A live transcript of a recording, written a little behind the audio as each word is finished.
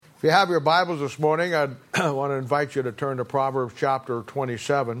If you have your Bibles this morning, I want to invite you to turn to Proverbs chapter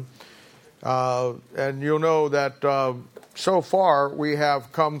 27. And you'll know that so far we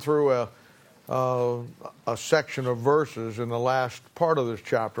have come through a section of verses in the last part of this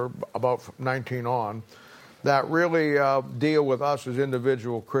chapter, about 19 on, that really deal with us as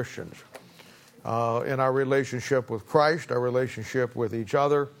individual Christians in our relationship with Christ, our relationship with each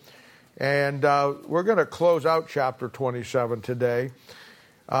other. And we're going to close out chapter 27 today.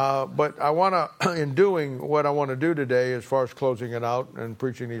 But I want to, in doing what I want to do today, as far as closing it out and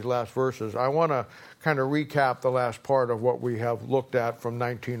preaching these last verses, I want to kind of recap the last part of what we have looked at from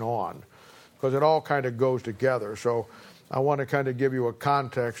 19 on, because it all kind of goes together. So I want to kind of give you a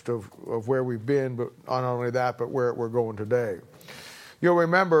context of where we've been, but not only that, but where we're going today. You'll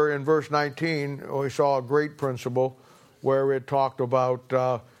remember in verse 19, we saw a great principle where it talked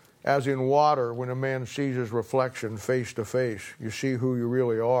about as in water, when a man sees his reflection face to face, you see who you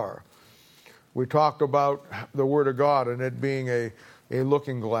really are. We talked about the Word of God and it being a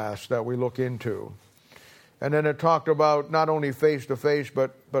looking glass that we look into. And then it talked about not only face to face,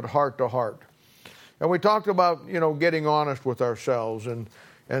 but heart to heart. And we talked about, getting honest with ourselves and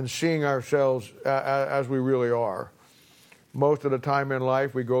seeing ourselves as we really are. Most of the time in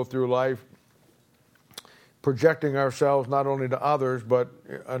life, we go through life projecting ourselves not only to others, but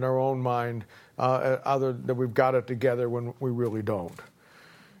in our own mind, that we've got it together when we really don't.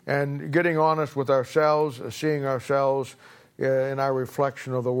 And getting honest with ourselves, seeing ourselves in our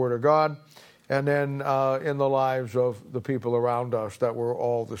reflection of the Word of God, and then in the lives of the people around us, that we're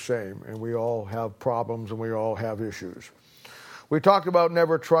all the same, and we all have problems and we all have issues. We talked about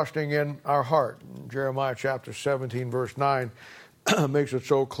never trusting in our heart. Jeremiah chapter 17, verse 9, makes it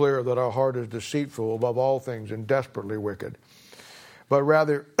so clear that our heart is deceitful above all things and desperately wicked. But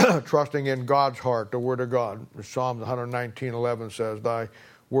rather trusting in God's heart, the Word of God. Psalm 119:11 says, Thy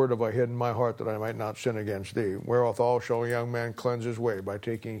word have I hid in my heart that I might not sin against thee. Wherewithal shall a young man cleanse his way, by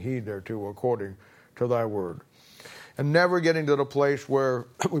taking heed thereto according to thy word. And never getting to the place where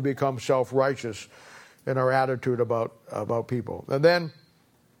we become self-righteous in our attitude about people. And then,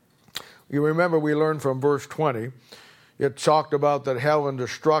 you remember we learned from verse 20, it talked about that hell and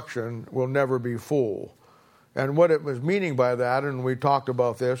destruction will never be full. And what it was meaning by that, and we talked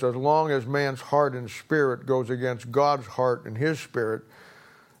about this, as long as man's heart and spirit goes against God's heart and his spirit,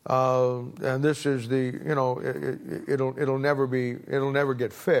 and this is it'll never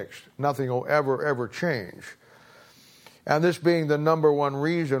get fixed. Nothing will ever change. And this being the number one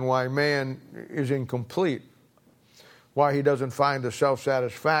reason why man is incomplete, why he doesn't find the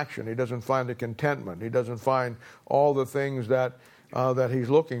self-satisfaction, he doesn't find the contentment, he doesn't find all the things that he's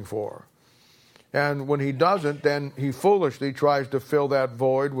looking for. And when he doesn't, then he foolishly tries to fill that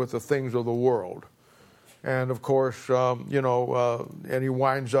void with the things of the world. And of course, and he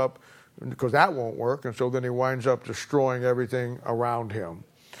winds up, because that won't work, and so then he winds up destroying everything around him.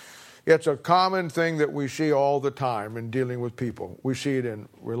 It's a common thing that we see all the time in dealing with people. We see it in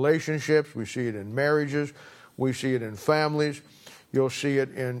relationships, we see it in marriages, we see it in families. You'll see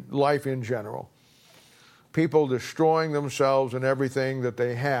it in life in general. People destroying themselves and everything that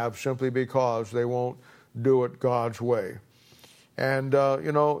they have simply because they won't do it God's way. And,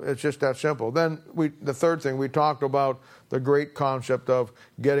 it's just that simple. Then the third thing, we talked about the great concept of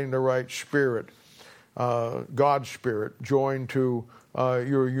getting the right spirit, God's spirit, joined to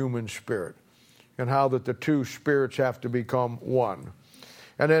your human spirit, and how that the two spirits have to become one.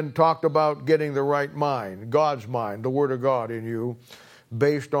 And then talked about getting the right mind, God's mind, the Word of God in you,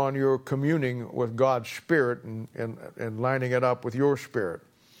 based on your communing with God's Spirit and lining it up with your spirit.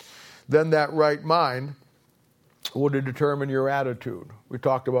 Then that right mind would determine your attitude. We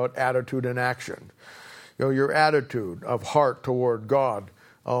talked about attitude and action. Your attitude of heart toward God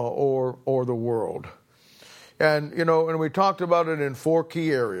or the world. And, and we talked about it in four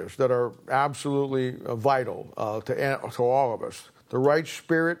key areas that are absolutely vital to all of us. The right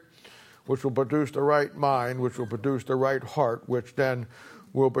spirit, which will produce the right mind, which will produce the right heart, which then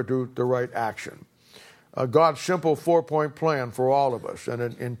will produce the right action. God's simple four-point plan for all of us.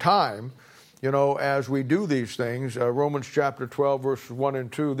 And in time, as we do these things, Romans chapter 12, verses 1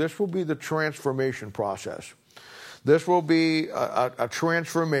 and 2, this will be the transformation process. This will be a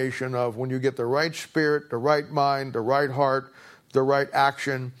transformation of when you get the right spirit, the right mind, the right heart, the right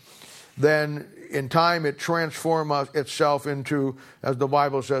action, then in time it transforms itself into, as the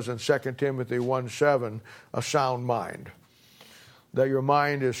Bible says in 2 Timothy 1:7, a sound mind. That your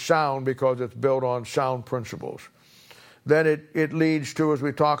mind is sound because it's built on sound principles. Then it leads to, as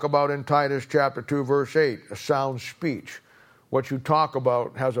we talk about in Titus chapter 2, verse 8, a sound speech. What you talk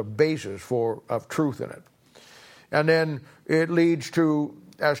about has a basis of truth in it. And then it leads to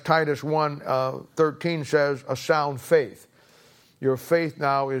as Titus 1:13 says, a sound faith. Your faith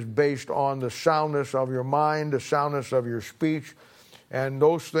now is based on the soundness of your mind, the soundness of your speech, and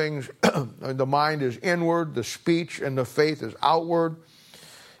those things, the mind is inward, the speech and the faith is outward,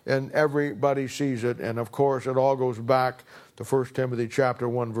 and everybody sees it. And of course, it all goes back to 1 Timothy chapter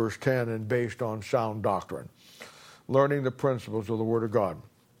 1, verse 10, and based on sound doctrine, learning the principles of the Word of God.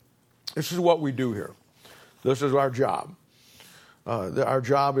 This is what we do here. This is our job. Our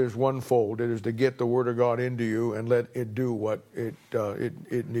job is onefold. It is to get the Word of God into you and let it do what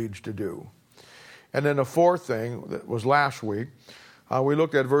it needs to do. And then the fourth thing that was last week, we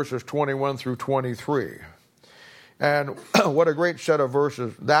looked at verses 21 through 23. And what a great set of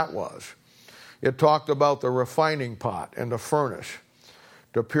verses that was. It talked about the refining pot and the furnace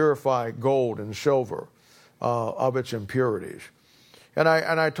to purify gold and silver of its impurities. And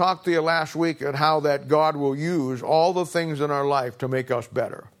I talked to you last week at how that God will use all the things in our life to make us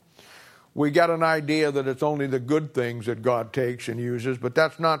better. We got an idea that it's only the good things that God takes and uses, but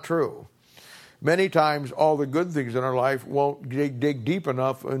that's not true. Many times, all the good things in our life won't dig deep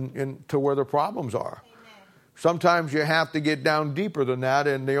enough into where the problems are. Amen. Sometimes you have to get down deeper than that,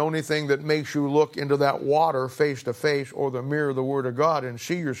 and the only thing that makes you look into that water face to face or the mirror of the Word of God and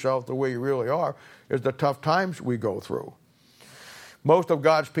see yourself the way you really are is the tough times we go through. Most of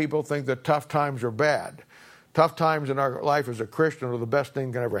God's people think that tough times are bad. Tough times in our life as a Christian are the best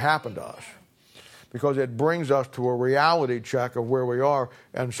thing that can ever happen to us, because it brings us to a reality check of where we are,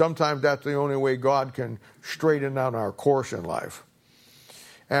 and sometimes that's the only way God can straighten out our course in life.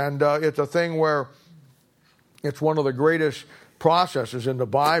 And it's a thing where it's one of the greatest processes in the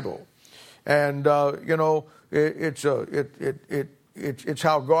Bible, and it's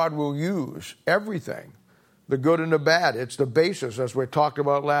how God will use everything, the good and the bad. It's the basis, as we talked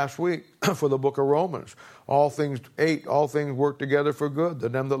about last week, for the book of Romans. All things work together for good to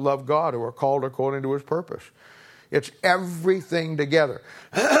them that love God, who are called according to His purpose. It's everything together.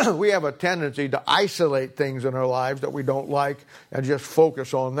 We have a tendency to isolate things in our lives that we don't like and just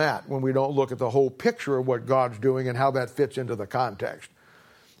focus on that when we don't look at the whole picture of what God's doing and how that fits into the context.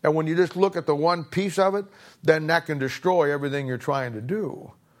 And when you just look at the one piece of it, then that can destroy everything you're trying to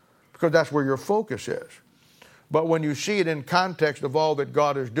do, because that's where your focus is. But when you see it in context of all that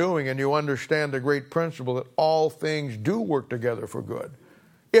God is doing, and you understand the great principle that all things do work together for good,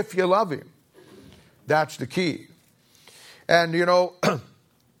 if you love Him, that's the key. And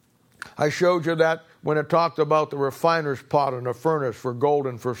I showed you that when it talked about the refiner's pot and the furnace for gold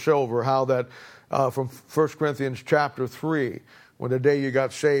and for silver, how that from 1 Corinthians chapter 3, when the day you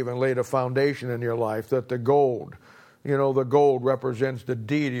got saved and laid a foundation in your life, that the gold represents the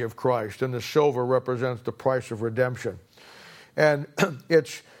deity of Christ, and the silver represents the price of redemption. And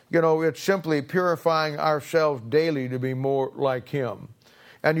it's simply purifying ourselves daily to be more like Him.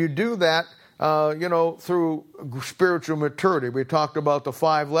 And you do that, through spiritual maturity. We talked about the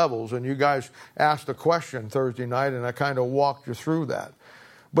 5 levels, and you guys asked the question Thursday night, and I kind of walked you through that.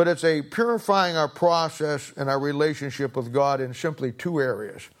 But it's a purifying our process and our relationship with God in simply 2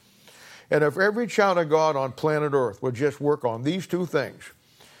 areas. And if every child of God on planet Earth would just work on these 2 things,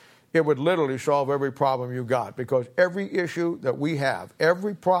 it would literally solve every problem you got. Because every issue that we have,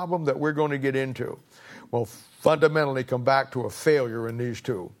 every problem that we're going to get into, will fundamentally come back to a failure in these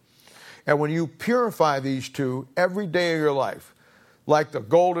 2. And when you purify these 2 every day of your life, like the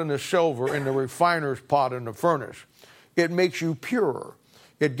gold and the silver in the refiner's pot in the furnace, it makes you purer.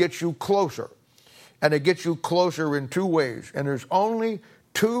 It gets you closer. And it gets you closer in 2 ways. And there's only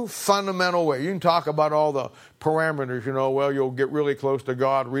 2 fundamental ways. You can talk about all the parameters, you'll get really close to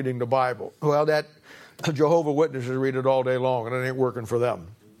God reading the Bible. Well, that Jehovah's Witnesses read it all day long, and it ain't working for them.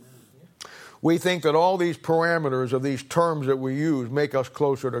 We think that all these parameters of these terms that we use make us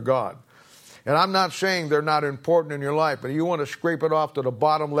closer to God. And I'm not saying they're not important in your life, but you want to scrape it off to the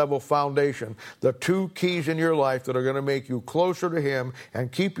bottom level foundation. The 2 keys in your life that are going to make you closer to Him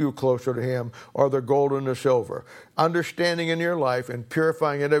and keep you closer to Him are the gold and the silver. Understanding in your life and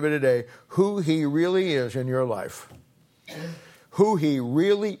purifying it every day who He really is in your life. Who He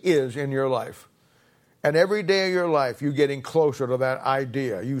really is in your life. And every day of your life, you're getting closer to that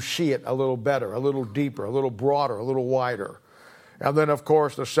idea. You see it a little better, a little deeper, a little broader, a little wider. And then, of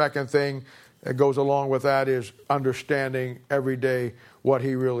course, the second thing that goes along with that is understanding every day what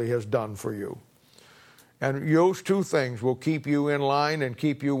He really has done for you. And those 2 things will keep you in line and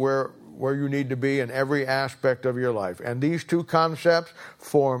keep you where you need to be in every aspect of your life. And these 2 concepts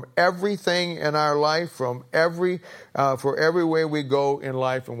form everything in our life for every way we go in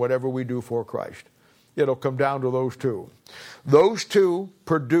life and whatever we do for Christ. It'll come down to those 2. Those 2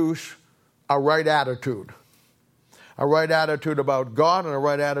 produce a right attitude. A right attitude about God and a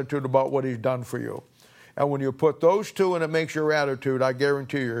right attitude about what He's done for you. And when you put those two and it makes your attitude, I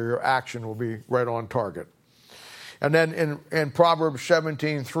guarantee you, your action will be right on target. And then in Proverbs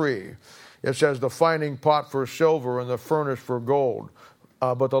 17:3, it says, the finding pot for silver and the furnace for gold,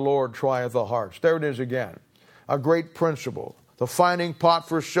 but the Lord trieth the hearts. There it is again. A great principle. The finding pot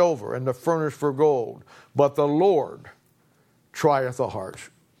for silver and the furnace for gold, but the Lord trieth the hearts.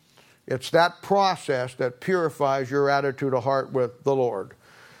 It's that process that purifies your attitude of heart with the Lord.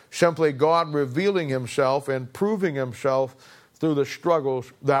 Simply God revealing Himself and proving Himself through the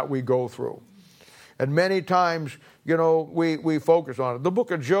struggles that we go through. And many times, we focus on it. The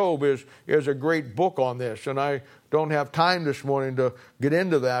book of Job is a great book on this, and I don't have time this morning to get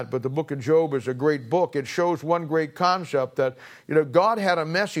into that, but the book of Job is a great book. It shows one great concept that, God had a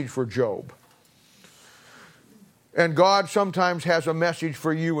message for Job. And God sometimes has a message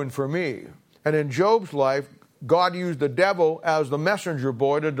for you and for me. And in Job's life, God used the devil as the messenger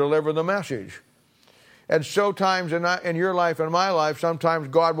boy to deliver the message. And sometimes in your life and my life, sometimes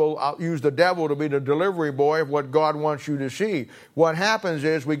God will use the devil to be the delivery boy of what God wants you to see. What happens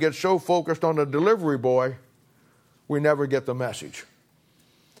is we get so focused on the delivery boy, we never get the message.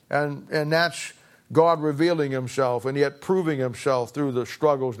 And that's God revealing Himself and yet proving Himself through the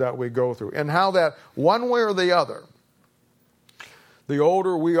struggles that we go through. And how that, one way or the other, the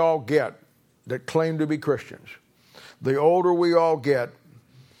older we all get that claim to be Christians, the older we all get,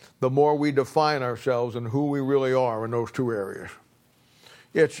 the more we define ourselves and who we really are in those two areas.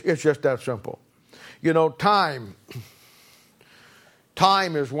 It's just that simple. Time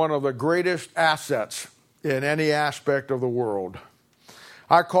is one of the greatest assets in any aspect of the world.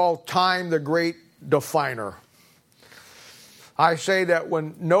 I call time the great definer. I say that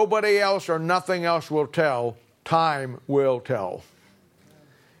when nobody else or nothing else will tell, time will tell.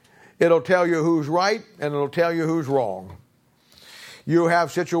 It'll tell you who's right and it'll tell you who's wrong. You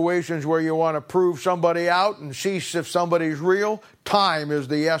have situations where you want to prove somebody out and see if somebody's real. Time is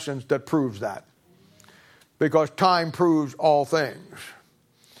the essence that proves that. Because time proves all things.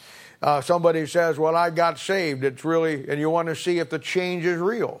 Somebody says, well, I got saved. It's really, and you want to see if the change is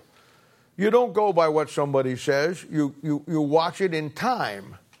real. You don't go by what somebody says. You watch it in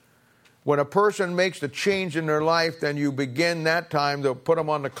time. When a person makes the change in their life, then you begin that time to put them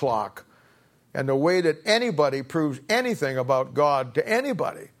on the clock. And the way that anybody proves anything about God to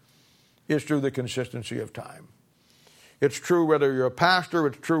anybody is through the consistency of time. It's true whether you're a pastor,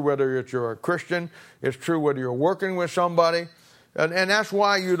 it's true whether you're a Christian, it's true whether you're working with somebody. And that's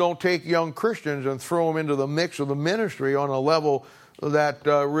why you don't take young Christians and throw them into the mix of the ministry on a level that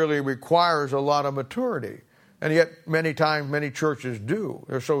really requires a lot of maturity. And yet many times many churches do.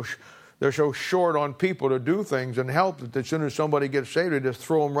 They're so short on people to do things and help that as soon as somebody gets saved, they just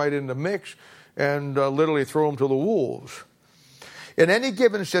throw them right in the mix and literally throw them to the wolves. In any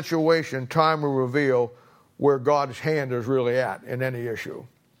given situation, time will reveal where God's hand is really at in any issue.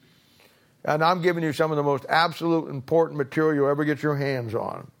 And I'm giving you some of the most absolute important material you'll ever get your hands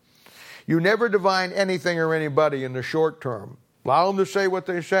on. You never divine anything or anybody in the short term. Allow them to say what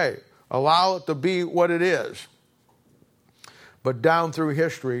they say. Allow it to be what it is. But down through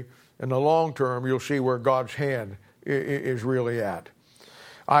history, in the long term, you'll see where God's hand is really at.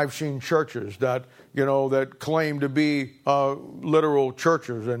 I've seen churches that claim to be literal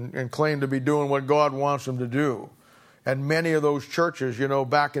churches and claim to be doing what God wants them to do. And many of those churches,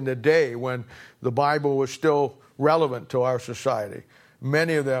 back in the day when the Bible was still relevant to our society,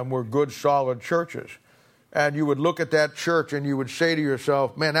 many of them were good, solid churches. And you would look at that church and you would say to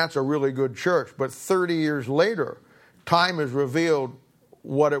yourself, man, that's a really good church. But 30 years later, time has revealed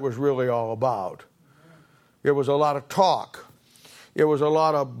what it was really all about. It was a lot of talk. It was a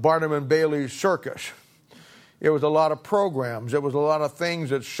lot of Barnum and Bailey's circus. It was a lot of programs. It was a lot of things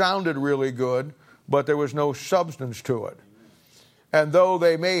that sounded really good, but there was no substance to it. And though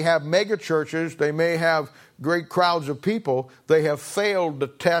they may have mega churches, they may have great crowds of people, they have failed the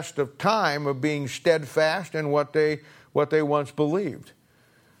test of time of being steadfast in what they once believed.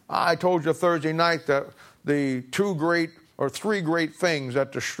 I told you Thursday night that the three great things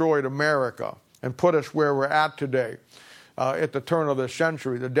that destroyed America and put us where we're at today. At the turn of the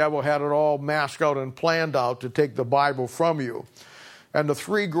century, the devil had it all masked out and planned out to take the Bible from you. And the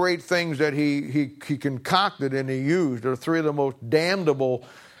three great things that he concocted and he used are three of the most damnable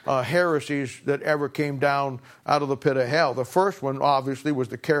heresies that ever came down out of the pit of hell. The first one, obviously, was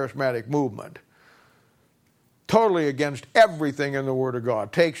the charismatic movement. Totally against everything in the Word of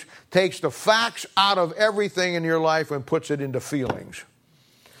God. Takes the facts out of everything in your life and puts it into feelings.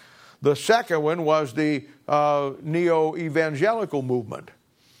 The second one was the neo-evangelical movement.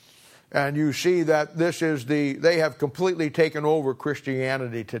 And you see that they have completely taken over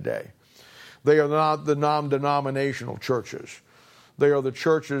Christianity today. They are not the non-denominational churches. They are the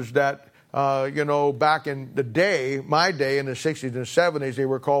churches that, back in the day, my day in the 60s and 70s, they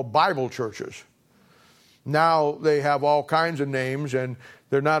were called Bible churches. Now they have all kinds of names, and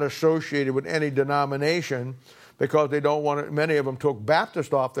they're not associated with any denomination because they don't want to. Many of them took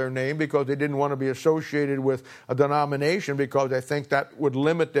Baptist off their name because they didn't want to be associated with a denomination because they think that would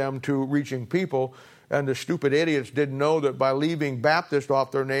limit them to reaching people. And the stupid idiots didn't know that by leaving Baptist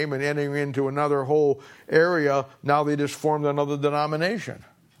off their name and entering into another whole area, now they just formed another denomination.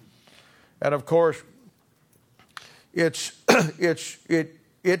 And of course, it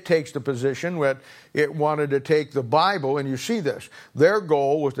takes the position that it wanted to take the Bible, and you see this. Their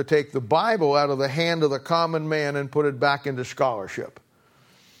goal was to take the Bible out of the hand of the common man and put it back into scholarship.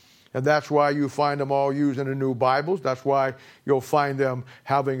 And that's why you find them all using the new Bibles. That's why you'll find them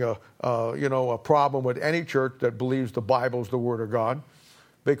having a problem with any church that believes the Bible is the Word of God,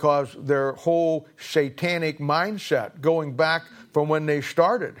 because their whole satanic mindset, going back from when they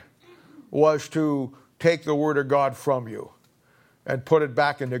started, was to take the Word of God from you and put it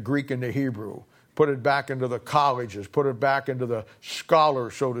back into Greek and the Hebrew, put it back into the colleges, put it back into the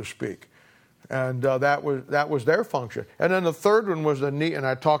scholars, so to speak. And that was their function. And then the third one was and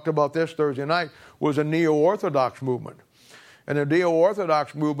I talked about this Thursday night, was a neo-Orthodox movement. And the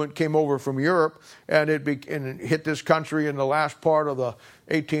neo-Orthodox movement came over from Europe, and it hit this country in the last part of the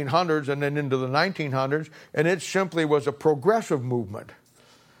 1800s and then into the 1900s, and it simply was a progressive movement.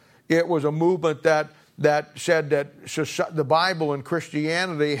 It was a movement that said that the Bible and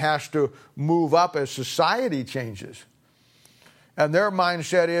Christianity has to move up as society changes. And their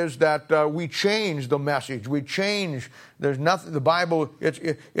mindset is that we change the message. We change. There's nothing. The Bible.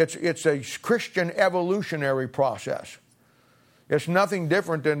 It's a Christian evolutionary process. It's nothing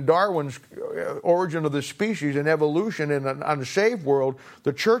different than Darwin's origin of the species and evolution in an unsaved world.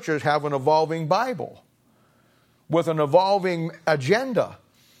 The churches have an evolving Bible with an evolving agenda.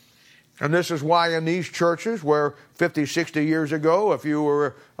 And this is why in these churches where 50, 60 years ago, if you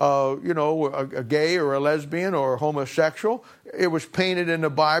were, a gay or a lesbian or a homosexual, it was painted in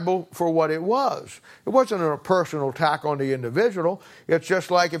the Bible for what it was. It wasn't a personal attack on the individual. It's just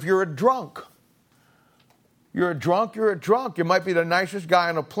like if you're a drunk. You're a drunk. You might be the nicest guy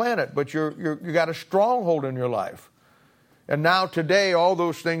on the planet, but you got a stronghold in your life. And now today, all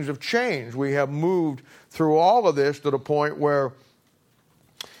those things have changed. We have moved through all of this to the point where,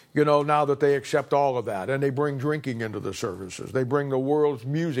 now that they accept all of that, and they bring drinking into the services. They bring the world's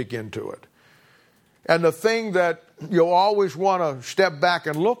music into it. And the thing that you'll always want to step back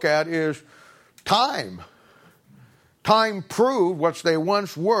and look at is time. Time proved what they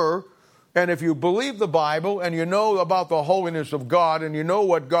once were. And if you believe the Bible and you know about the holiness of God and you know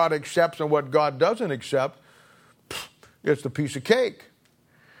what God accepts and what God doesn't accept, it's a piece of cake.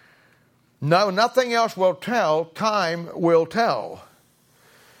 No, nothing else will tell. Time will tell.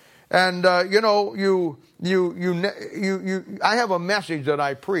 And, I have a message that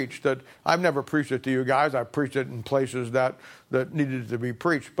I preach that I've never preached it to you guys. I preached it in places that needed to be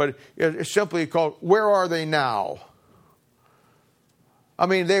preached. But it's simply called, Where Are They Now? I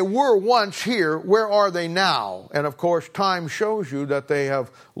mean, they were once here. Where are they now? And, of course, time shows you that they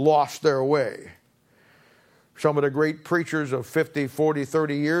have lost their way. Some of the great preachers of 50, 40,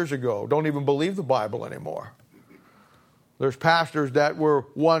 30 years ago don't even believe the Bible anymore. There's pastors that were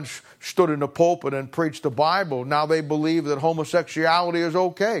once stood in the pulpit and preached the Bible. Now they believe that homosexuality is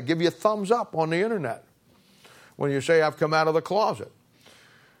okay. Give you a thumbs up on the internet when you say, I've come out of the closet.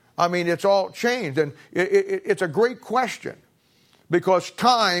 I mean, it's all changed. And it's a great question because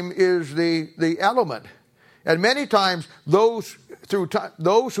time is the element. And many times those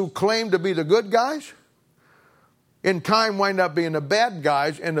who claim to be the good guys in time wind up being the bad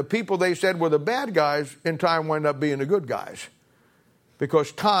guys, and the people they said were the bad guys in time wind up being the good guys.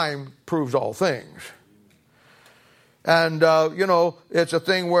 Because time proves all things. And, it's a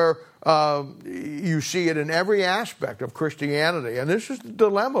thing where you see it in every aspect of Christianity. And this is the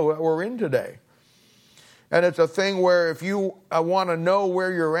dilemma that we're in today. And it's a thing where if you want to know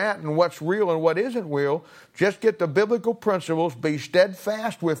where you're at and what's real and what isn't real, just get the biblical principles, be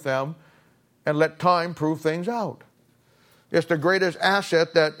steadfast with them, and let time prove things out. It's the greatest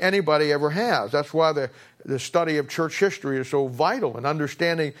asset that anybody ever has. That's why the study of church history is so vital in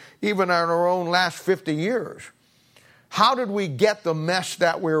understanding even in our own last 50 years. How did we get the mess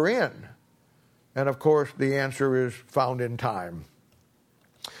that we're in? And of course, the answer is found in time.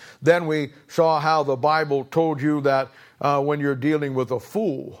 Then we saw how the Bible told you that when you're dealing with a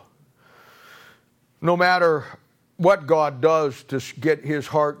fool, no matter what God does to get his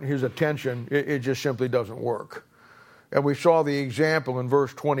heart and his attention, it just simply doesn't work. And we saw the example in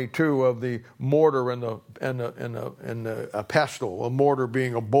verse 22 of the mortar and a pestle, a mortar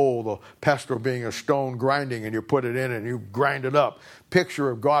being a bowl, the pestle being a stone grinding, and you put it in and you grind it up. Picture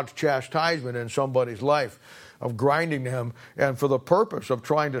of God's chastisement in somebody's life, of grinding him, and for the purpose of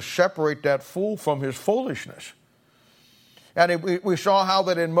trying to separate that fool from his foolishness. And we saw how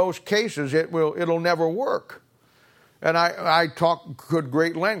that in most cases it'll never work. And I talked at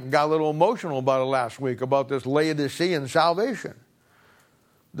great length, got a little emotional about it last week, about this Laodicean salvation.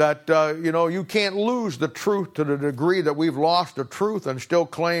 That, you can't lose the truth to the degree that we've lost the truth and still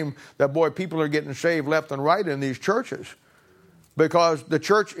claim that, boy, people are getting saved left and right in these churches. Because the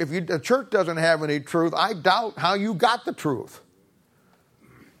church, the church doesn't have any truth, I doubt how you got the truth.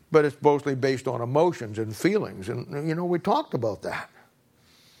 But it's mostly based on emotions and feelings. And, we talked about that.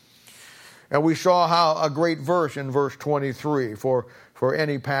 And we saw how a great verse in verse 23 for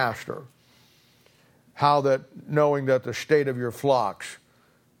any pastor, how that knowing that the state of your flocks,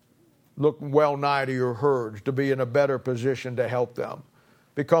 look well nigh to your herds, to be in a better position to help them,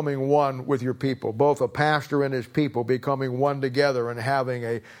 becoming one with your people, both a pastor and his people becoming one together and having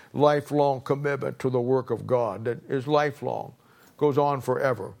a lifelong commitment to the work of God that is lifelong, goes on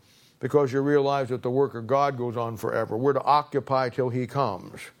forever, because you realize that the work of God goes on forever. We're to occupy till he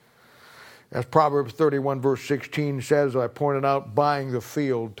comes. As Proverbs 31 verse 16 says, I pointed out, buying the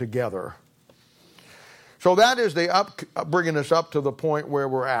field together. So that is bringing us up to the point where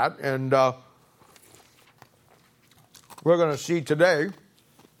we're at. And we're going to see today,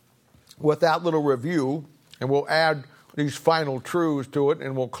 with that little review, and we'll add these final truths to it,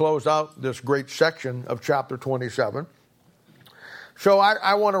 and we'll close out this great section of chapter 27. So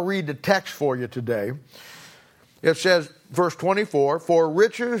I want to read the text for you today. It says, verse 24, for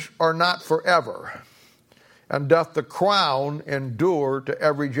riches are not forever, and doth the crown endure to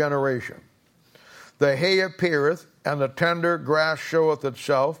every generation. The hay appeareth, and the tender grass showeth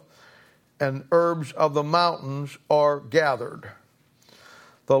itself, and herbs of the mountains are gathered.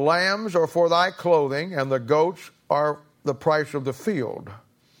 The lambs are for thy clothing, and the goats are the price of the field.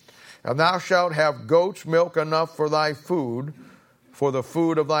 And thou shalt have goats' milk enough for thy food, for the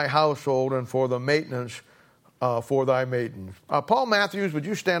food of thy household, and for the maintenance for thy maidens. Paul Matthews, would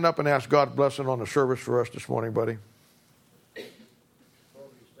you stand up and ask God's blessing on the service for us this morning, buddy? Lord,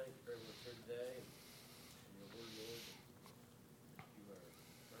 we thank you very much for today and your word, Lord. You are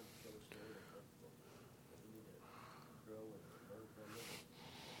trying to show us, Lord, that we need to grow and learn from it.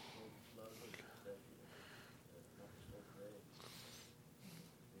 Lord, it's love and thank you that help us, Lord,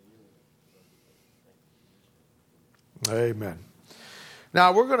 today. Amen.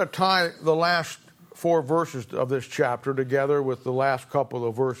 Now, we're going to tie the last 4 verses of this chapter together with the last couple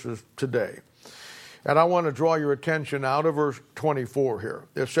of verses today. And I want to draw your attention now to verse 24 here.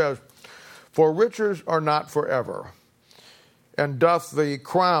 It says, for riches are not forever, and doth the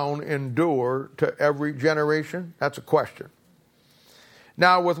crown endure to every generation? That's a question.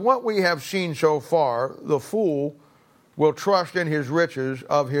 Now, with what we have seen so far, the fool will trust in his riches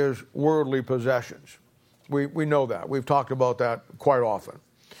of his worldly possessions. We know that. We've talked about that quite often.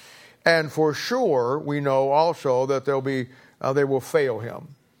 And for sure, we know also that they will fail him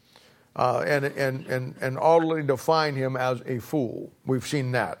and utterly define him as a fool. We've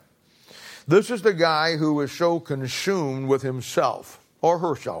seen that. This is the guy who is so consumed with himself or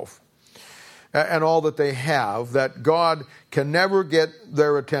herself and all that they have that God can never get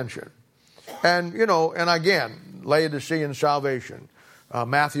their attention. And, and again, Laodicean salvation.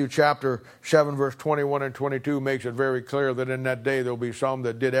 Matthew chapter 7, verse 21 and 22 makes it very clear that in that day there'll be some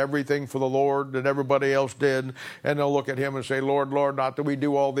that did everything for the Lord that everybody else did, and they'll look at him and say, Lord, Lord, not that we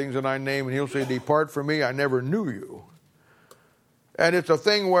do all things in thy name, and he'll say, depart from me, I never knew you. And it's a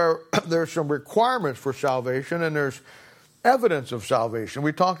thing where there's some requirements for salvation, and there's evidence of salvation.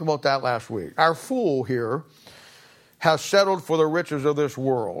 We talked about that last week. Our fool here has settled for the riches of this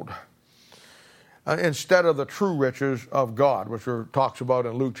world, instead of the true riches of God, which talks about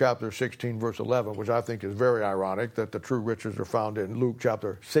in Luke chapter 16, verse 11, which I think is very ironic that the true riches are found in Luke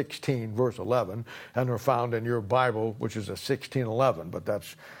chapter 16, verse 11, and are found in your Bible, which is a 16:11, but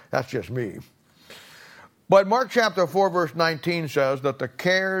that's just me. But Mark chapter 4, verse 19 says that the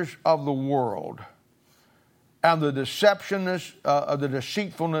cares of the world and the the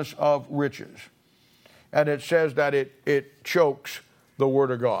deceitfulness of riches, and it says that it chokes the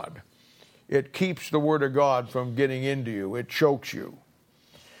word of God. It keeps the word of God from getting into you. It chokes you.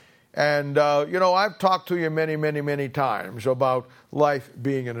 And, I've talked to you many, many, many times about life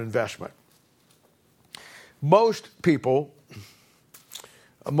being an investment. Most people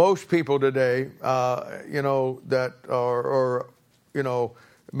most people today, that are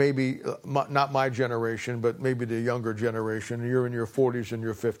maybe not my generation, but maybe the younger generation, you're in your 40s and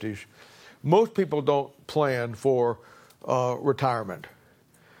your 50s, most people don't plan for retirement.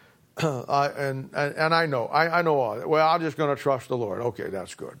 And I know all that. Well, I'm just going to trust the Lord. Okay,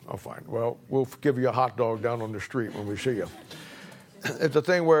 that's good. Oh, fine. Well, we'll give you a hot dog down on the street when we see you. It's a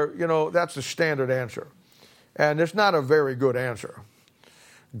thing where, that's the standard answer. And it's not a very good answer.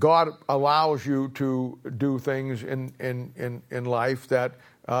 God allows you to do things in life that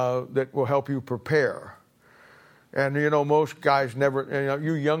will help you prepare. And, most guys never,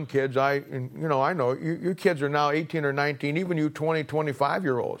 you young kids, I know, you kids are now 18 or 19, even you 20,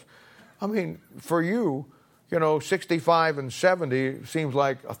 25-year-olds. I mean, for you, 65 and 70 seems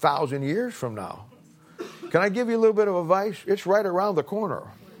like 1,000 years from now. Can I give you a little bit of advice? It's right around the corner.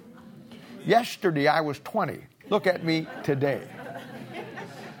 Yesterday, I was 20. Look at me today.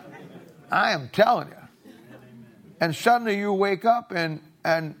 I am telling you. And suddenly you wake up and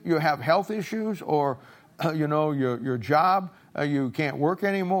you have health issues, or, your job, you can't work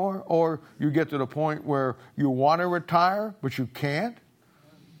anymore, or you get to the point where you want to retire, but you can't.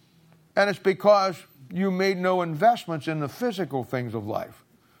 And it's because you made no investments in the physical things of life.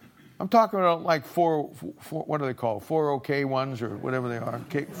 I'm talking about like what do they call 40K1s or whatever they are,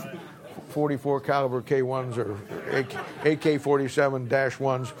 44 caliber K1s or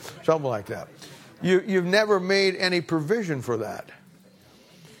AK-47-1s, something like that. You've never made any provision for that.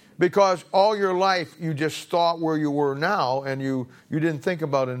 Because all your life you just thought where you were now, and you didn't think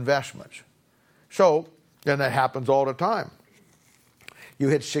about investments. So, and that happens all the time. You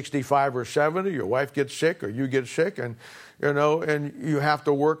hit 65 or 70, your wife gets sick or you get sick, and and you have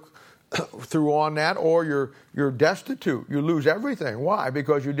to work through on that, or you're destitute. You lose everything. Why?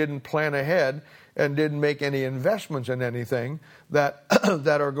 Because you didn't plan ahead and didn't make any investments in anything that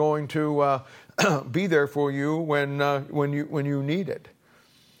that are going to be there for you when you need it.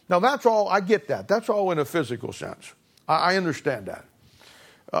 Now that's all. I get that. That's all in a physical sense. I understand that.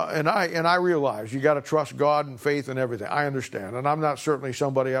 And I realize you got to trust God and faith and everything. I understand, and I'm not certainly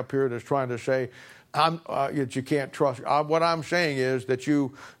somebody up here that's trying to say that you can't trust. What I'm saying is that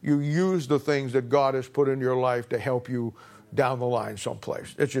you use the things that God has put in your life to help you down the line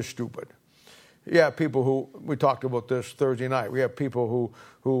someplace. It's just stupid. Yeah, people who, we talked about this Thursday night. We have people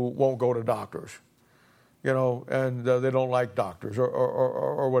who won't go to doctors, and they don't like doctors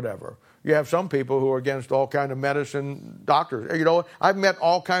or whatever. You have some people who are against all kind of medicine, doctors. I've met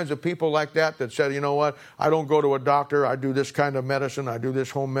all kinds of people like that said, what, I don't go to a doctor. I do this kind of medicine. I do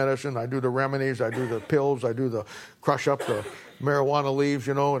this home medicine. I do the remedies. I do the pills. I do the crush up the marijuana leaves,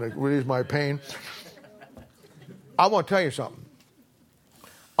 and it relieves my pain. I want to tell you something.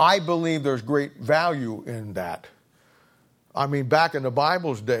 I believe there's great value in that. I mean, back in the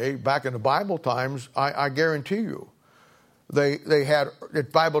Bible's day, back in the Bible times, I guarantee you, they had, the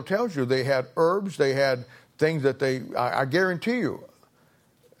Bible tells you, they had herbs, they had things that I guarantee you.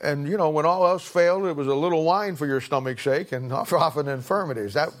 And, when all else failed, it was a little wine for your stomach's sake and often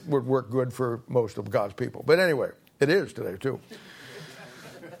infirmities. That would work good for most of God's people. But anyway, it is today too.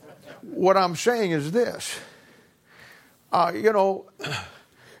 What I'm saying is this, you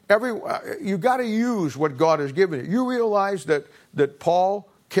got to use what God has given you. You realize that Paul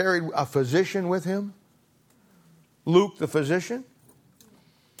carried a physician with him? Luke the physician?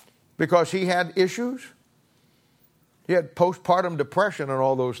 Because he had issues. He had postpartum depression and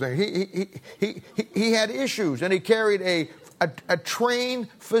all those things. He had issues, and he carried a trained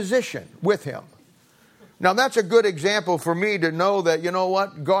physician with him. Now that's a good example for me to know that,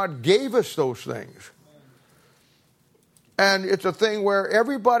 God gave us those things. And it's a thing where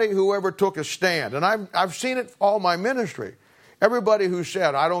everybody who ever took a stand, and I've seen it all my ministry, everybody who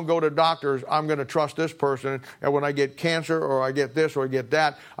said, I don't go to doctors, I'm going to trust this person, and when I get cancer or I get this or I get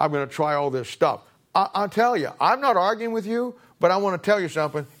that, I'm going to try all this stuff. I'll tell you, I'm not arguing with you, but I want to tell you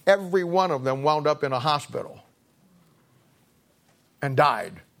something. Every one of them wound up in a hospital and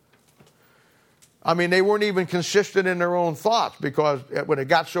died. I mean, they weren't even consistent in their own thoughts, because when it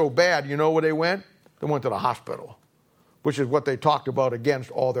got so bad, you know where they went? They went to the hospital, which is what they talked about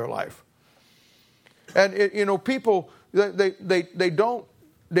against all their life. And people, they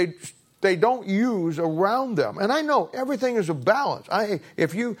don't use around them. And I know everything is a balance.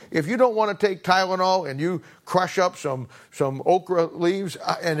 If you don't want to take Tylenol and you crush up some okra leaves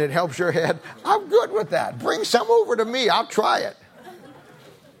and it helps your head, I'm good with that. Bring some over to me. I'll try it.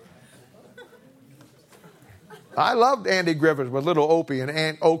 I loved Andy Griffiths with Little Opie and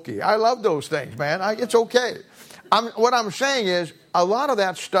Aunt Okie. I love those things, man. It's okay. What I'm saying is, a lot of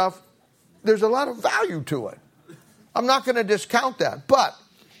that stuff, there's a lot of value to it. I'm not going to discount that. But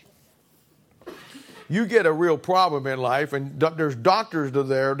you get a real problem in life, and there's doctors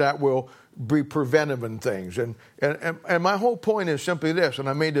there that will be preventive in things. And my whole point is simply this, and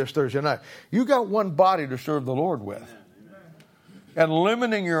I made this Thursday night. You got one body to serve the Lord with. And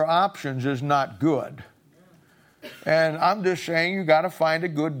limiting your options is not good. And I'm just saying you got to find a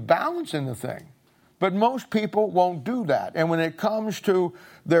good balance in the thing. But most people won't do that. And when it comes to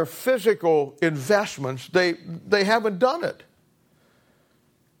their physical investments, they haven't done it.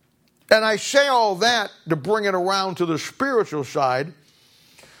 And I say all that to bring it around to the spiritual side,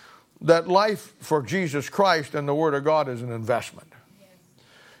 that life for Jesus Christ and the Word of God is an investment. Yes.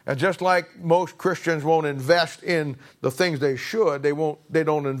 And just like most Christians won't invest in the things they should, they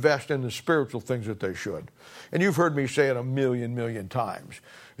don't invest in the spiritual things that they should. And you've heard me say it a million times.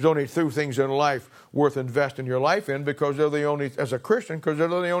 There's only two things in life worth investing your life in, because they're the only, as a Christian, because they're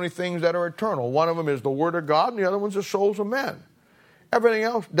the only things that are eternal. One of them is the Word of God, and the other one's the souls of men. Everything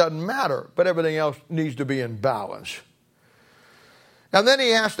else doesn't matter, but everything else needs to be in balance. And then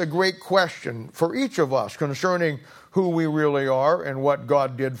he asked a great question for each of us concerning who we really are and what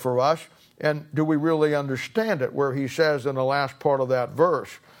God did for us, and do we really understand it, where he says in the last part of that verse,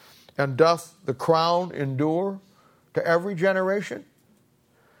 and doth the crown endure to every generation?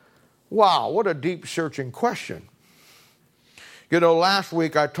 Wow, what a deep searching question. You know, last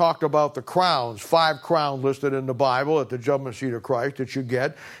week I talked about the crowns, 5 crowns listed in the Bible at the judgment seat of Christ that you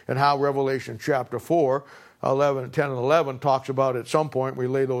get, and how Revelation chapter 4, 10 and 11 talks about at some point we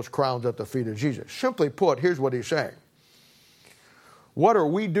lay those crowns at the feet of Jesus. Simply put, here's what he's saying. What are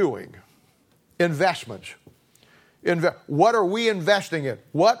we doing? Investments. What are we investing in?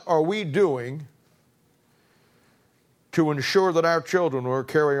 What are we doing to ensure that our children will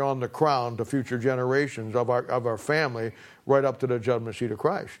carry on the crown to future generations of our family right up to the judgment seat of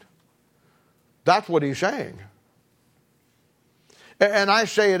Christ? That's what he's saying. And I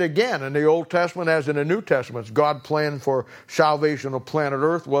say it again, in the Old Testament as in the New Testament, God's plan for salvation of planet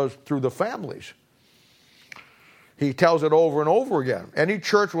Earth was through the families. He tells it over and over again. Any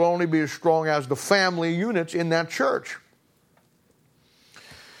church will only be as strong as the family units in that church.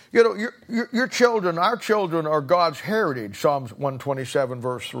 You know, your children, our children are God's heritage, Psalms 127,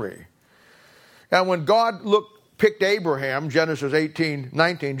 verse 3. And when God picked Abraham, Genesis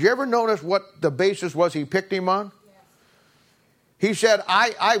 18:19, did you ever notice what the basis was he picked him on? Yes. He said,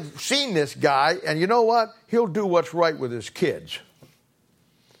 I've seen this guy, and you know what? He'll do what's right with his kids.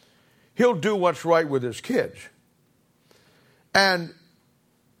 He'll do what's right with his kids. And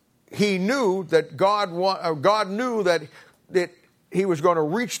he knew that God knew that he was going to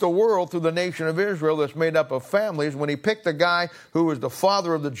reach the world through the nation of Israel that's made up of families. When he picked the guy who was the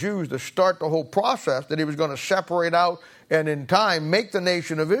father of the Jews to start the whole process, that he was going to separate out and in time make the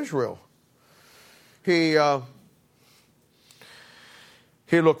nation of Israel. He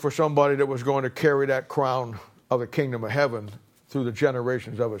looked for somebody that was going to carry that crown of the kingdom of heaven through the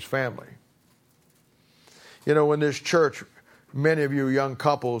generations of his family. You know, in this church, many of you young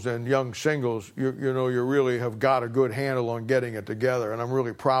couples and young singles, you really have got a good handle on getting it together, and I'm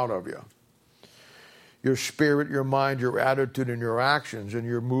really proud of you. Your spirit, your mind, your attitude, and your actions, and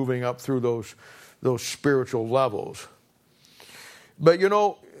you're moving up through those spiritual levels. But you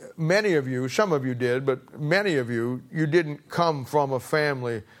know, many of you, some of you did, but many of you didn't come from a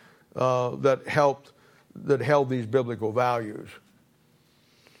family that held these biblical values.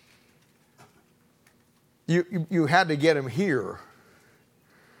 You had to get him here.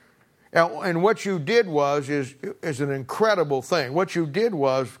 And what you did is an incredible thing. What you did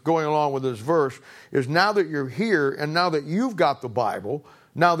was, going along with this verse, is now that you're here and now that you've got the Bible,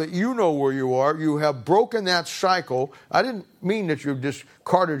 now that you know where you are, you have broken that cycle. I didn't mean that you've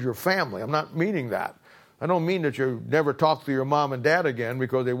discarded your family. I'm not meaning that. I don't mean that you never talked to your mom and dad again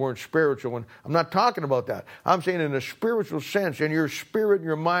because they weren't spiritual. And I'm not talking about that. I'm saying in a spiritual sense, in your spirit,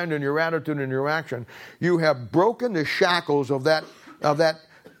 your mind, and your attitude and your action, you have broken the shackles of that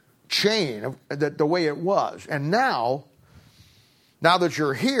chain, the way it was. And now that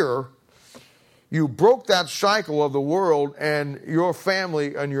you're here, you broke that cycle of the world, and your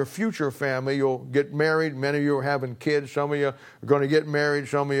family and your future family, you'll get married. Many of you are having kids. Some of you are going to get married.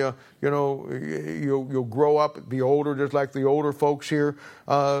 Some of you, you'll grow up, be older, just like the older folks here.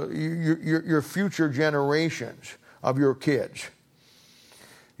 Your future generations of your kids,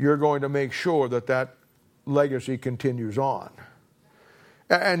 you're going to make sure that legacy continues on.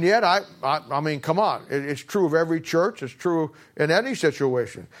 And yet, I mean, come on. It's true of every church. It's true in any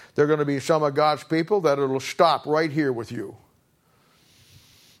situation. There are going to be some of God's people that it'll stop right here with you.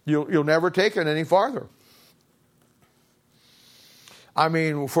 You'll never take it any farther. I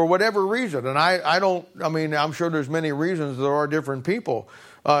mean, for whatever reason. And I'm sure there's many reasons there are different people.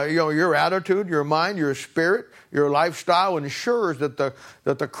 Your attitude, your mind, your spirit, your lifestyle ensures that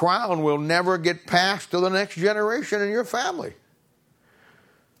the crown will never get passed to the next generation in your family.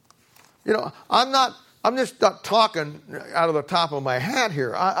 I'm just not talking out of the top of my hat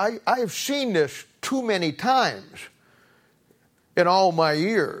here. I have seen this too many times in all my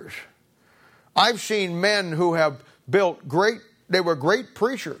years. I've seen men who have they were great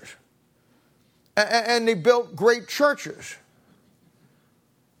preachers, and they built great churches,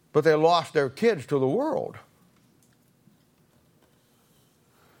 but they lost their kids to the world.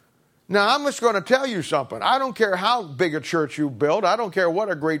 Now, I'm just going to tell you something. I don't care how big a church you build. I don't care what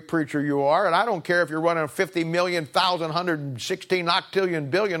a great preacher you are. And I don't care if you're running 50 million, 1,116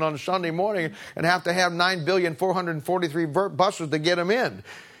 octillion billion on Sunday morning and have to have 9,443 buses to get them in.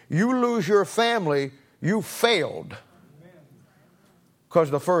 You lose your family, you failed.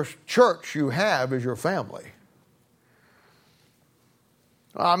 Because the first church you have is your family.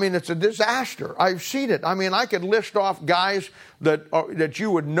 I mean, it's a disaster. I've seen it. I mean, I could list off guys that you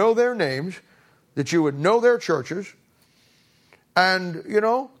would know their names, that you would know their churches, and,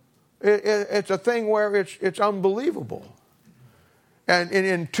 it's a thing where it's unbelievable. And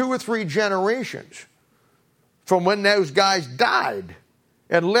in 2 or 3 generations from when those guys died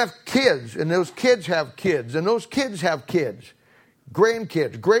and left kids, and those kids have kids, and those kids have kids,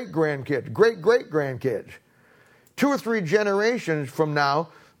 grandkids, great-grandkids, great-great-grandkids. 2 or 3 generations from now,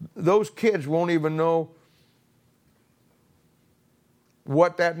 those kids won't even know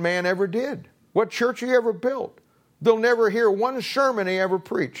what that man ever did, what church he ever built. They'll never hear one sermon he ever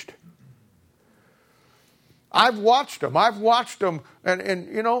preached. I've watched them, and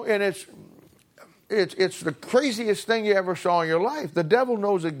it's the craziest thing you ever saw in your life. The devil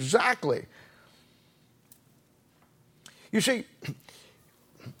knows exactly. You see,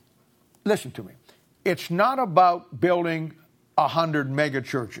 listen to me. It's not about building 100 mega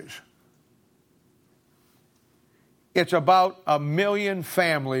churches. It's about 1 million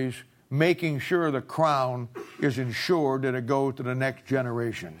families making sure the crown is ensured that it goes to the next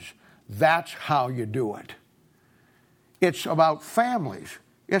generations. That's how you do it. It's about families.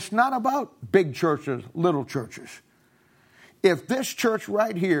 It's not about big churches, little churches. If this church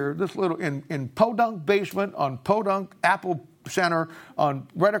right here, this little in Podunk Basement on Podunk Apple Center,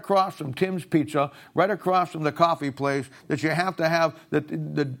 right across from Tim's Pizza, right across from the coffee place, that you have to have,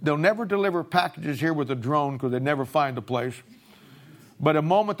 they'll never deliver packages here with a drone because they never find the place. But the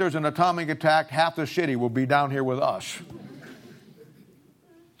moment there's an atomic attack, half the city will be down here with us.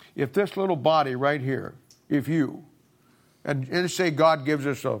 If this little body right here, if you, and say God gives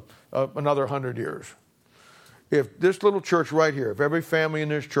us another 100 years, if this little church right here, if every family in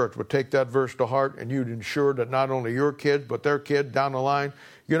this church would take that verse to heart and you'd ensure that not only your kid, but their kid down the line,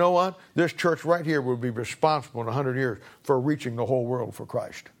 you know what? This church right here would be responsible in 100 years for reaching the whole world for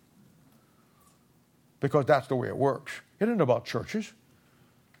Christ. Because that's the way it works. It isn't about churches.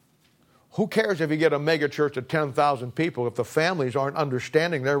 Who cares if you get a mega church of 10,000 people if the families aren't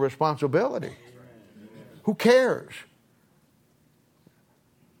understanding their responsibility? Who cares?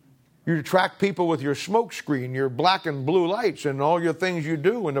 You attract people with your smoke screen, your black and blue lights, and all your things you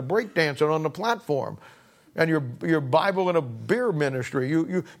do, and the breakdancing on the platform, and your Bible and a beer ministry.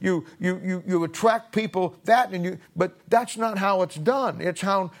 You attract people but that's not how it's done. It's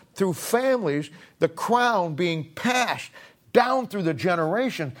how through families, the crown being passed down through the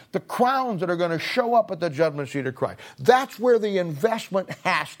generation, the crowns that are going to show up at the judgment seat of Christ. That's where the investment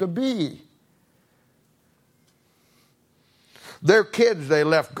has to be. Their kids, they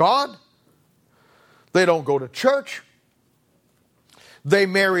left God. They don't go to church. They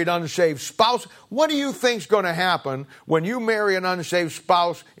married unsaved spouse. What do you think's going to happen when you marry an unsaved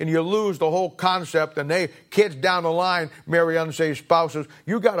spouse and you lose the whole concept and kids down the line marry unsaved spouses?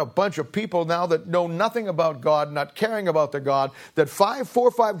 You got a bunch of people now that know nothing about God, not caring about their God, that 4 or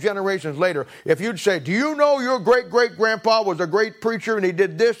 5 generations later, if you'd say, do you know your great-great-grandpa was a great preacher and he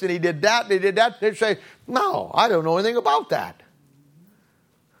did this and he did that and he did that? They'd say, no, I don't know anything about that.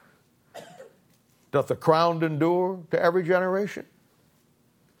 Doth the crown endure to every generation?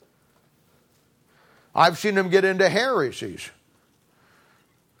 I've seen them get into heresies.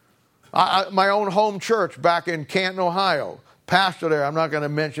 My own home church back in Canton, Ohio, pastor there, I'm not going to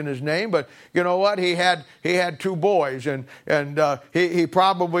mention his name, but you know what? He had 2 boys, and he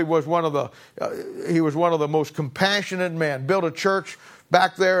probably was one of the most compassionate men. Built a church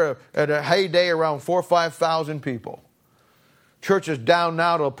back there at a heyday around 4,000 or 5,000 people. Church is down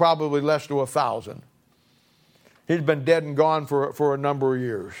now to probably less than 1,000. He's been dead and gone for a number of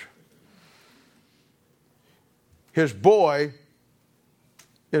years. His boy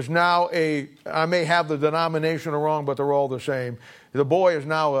is now I may have the denomination wrong, but they're all the same. The boy is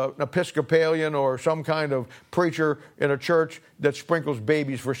now an Episcopalian or some kind of preacher in a church that sprinkles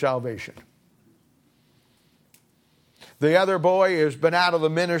babies for salvation. The other boy has been out of the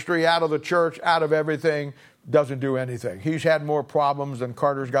ministry, out of the church, out of everything, doesn't do anything. He's had more problems than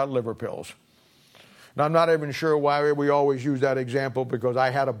Carter's got liver pills. Now, I'm not even sure why we always use that example, because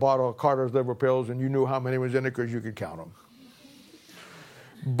I had a bottle of Carter's liver pills and you knew how many was in it because you could count them.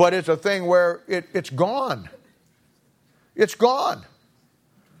 But it's a thing where it's gone. It's gone.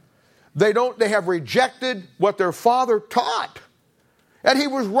 They have rejected what their father taught. And he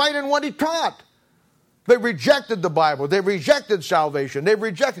was right in what he taught. They rejected the Bible. They rejected salvation.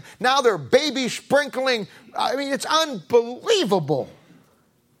 Now they're baby sprinkling. I mean, it's unbelievable.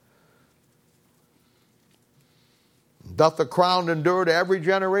 Doth the crown endure to every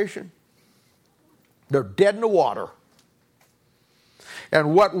generation? They're dead in the water.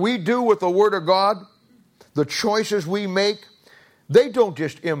 And what we do with the Word of God, the choices we make, they don't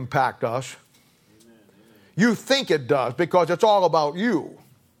just impact us. Amen. You think it does because it's all about you.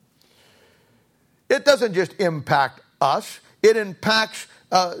 It doesn't just impact us. It impacts,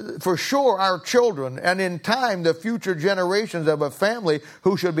 for sure, our children, and in time, the future generations of a family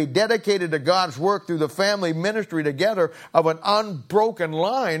who should be dedicated to God's work through the family ministry together of an unbroken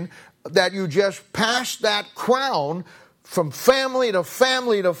line, that you just pass that crown from family to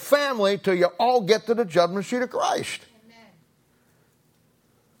family to family till you all get to the judgment seat of Christ. Amen.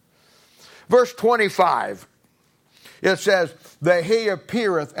 Verse 25, it says, the hay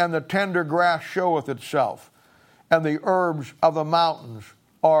appeareth, and the tender grass showeth itself, and the herbs of the mountains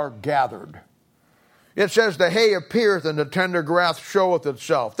are gathered. It says the hay appeareth, and the tender grass showeth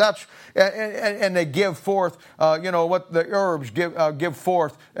itself. That's and they give forth, what the herbs give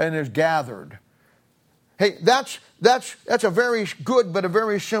forth and is gathered. Hey, that's a very good but a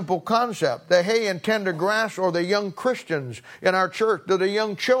very simple concept. The hay and tender grass are the young Christians in our church. They're the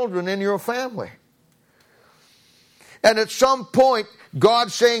young children in your family. And at some point,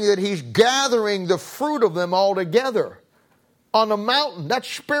 God's saying that He's gathering the fruit of them all together on a mountain. That's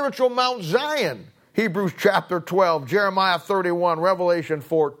spiritual Mount Zion. Hebrews chapter 12, Jeremiah 31, Revelation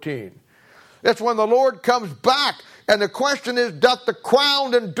 14. That's when the Lord comes back. And the question is, doth the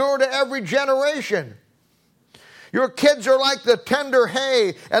crown endure to every generation? Your kids are like the tender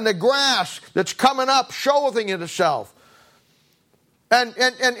hay and the grass that's coming up, showing itself. And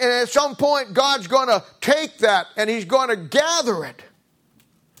at some point, God's going to take that and He's going to gather it.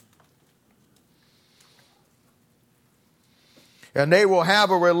 And they will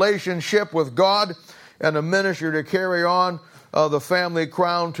have a relationship with God and a ministry to carry on the family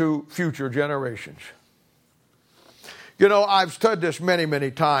crown to future generations. You know, I've studied this many,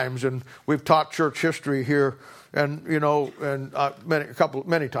 many times, and we've taught church history here, and many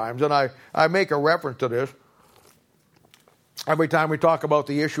times, and I make a reference to this every time we talk about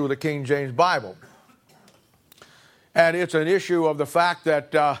the issue of the King James Bible. And it's an issue of the fact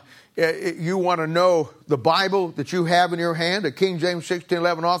that you want to know the Bible that you have in your hand, the King James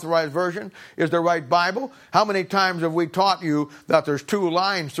 1611 Authorized Version, is the right Bible. How many times have we taught you that there's two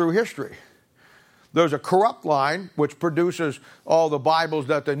lines through history? There's a corrupt line, which produces all the Bibles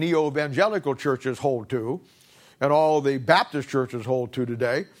that the neo-evangelical churches hold to, and all the Baptist churches hold to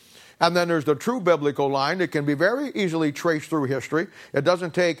today. And then there's the true biblical line that can be very easily traced through history. It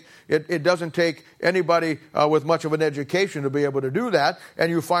doesn't take anybody with much of an education to be able to do that. And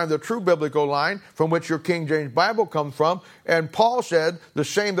you find the true biblical line from which your King James Bible comes from. And Paul said, the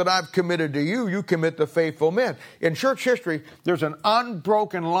same that I've committed to you, you commit to faithful men. In church history, there's an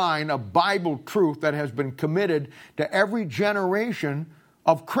unbroken line of Bible truth that has been committed to every generation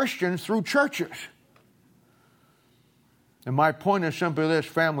of Christians through churches. And my point is simply this: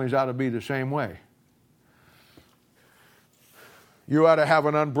 families ought to be the same way. You ought to have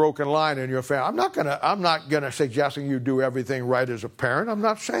an unbroken line in your family. I'm not gonna suggesting you do everything right as a parent. I'm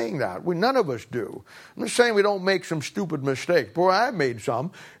not saying that. None of us do. I'm just saying we don't make some stupid mistakes. Boy, I've made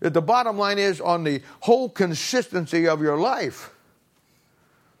some. The bottom line is on the whole consistency of your life.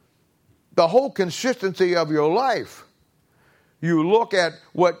 The whole consistency of your life. You look at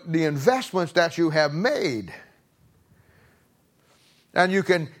what the investments that you have made. And you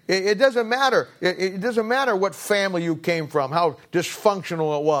can, it doesn't matter. It doesn't matter what family you came from, how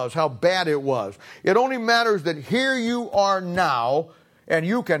dysfunctional it was, how bad it was. It only matters that here you are now, and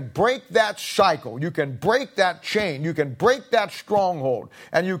you can break that cycle. You can break that chain. You can break that stronghold.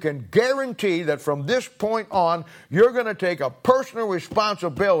 And you can guarantee that from this point on, you're going to take a personal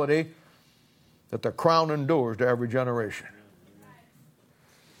responsibility that the crown endures to every generation.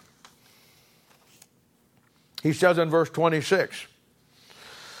 He says in verse 26,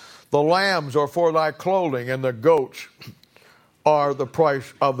 The lambs are for thy clothing, and the goats are the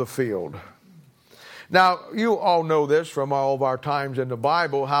price of the field. Now, you all know this from all of our times in the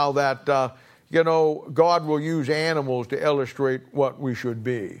Bible, how that, God will use animals to illustrate what we should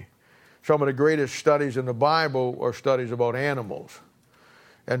be. Some of the greatest studies in the Bible are studies about animals.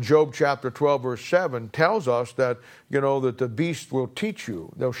 And Job chapter 12, verse 7 tells us that, that the beasts will teach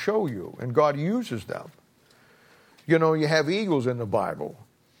you. They'll show you. And God uses them. You have eagles in the Bible.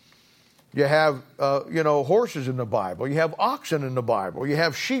 You have, horses in the Bible. You have oxen in the Bible. You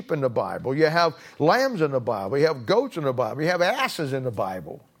have sheep in the Bible. You have lambs in the Bible. You have goats in the Bible. You have asses in the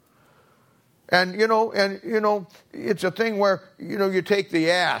Bible. And, it's a thing where, you take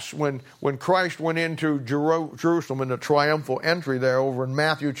the ass. When Christ went into Jerusalem in the triumphal entry there over in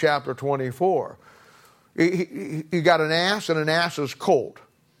Matthew chapter 24, he got an ass and an ass's colt.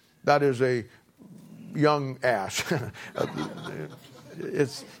 That is a young ass.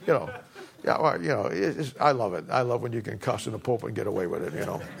 It's, yeah, well, I love it. I love when you can cuss in the pulpit and get away with it,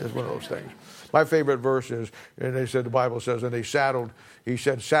 It's one of those things. My favorite verse is, and the Bible says, and he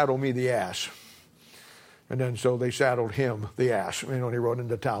said, saddle me the ass. And then so they saddled him the ass, when he rode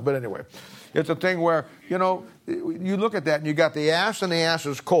into town. But anyway, it's a thing where, you look at that and you got the ass and the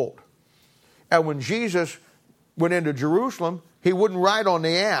ass's colt. And when Jesus went into Jerusalem, he wouldn't ride on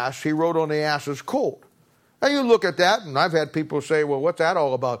the ass, he rode on the ass's colt. And you look at that, and I've had people say, well, what's that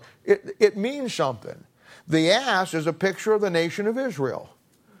all about? It means something. The ass is a picture of the nation of Israel.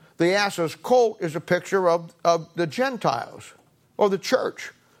 The ass's colt is a picture of the Gentiles or the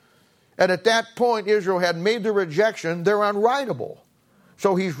church. And at that point, Israel had made the rejection, they're unrideable.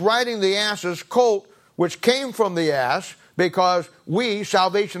 So he's riding the ass's colt, which came from the ass, because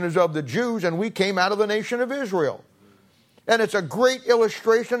salvation is of the Jews, and we came out of the nation of Israel. And it's a great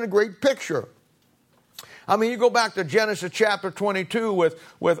illustration, a great picture. I mean, you go back to Genesis chapter 22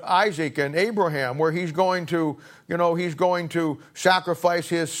 with Isaac and Abraham, where he's going to sacrifice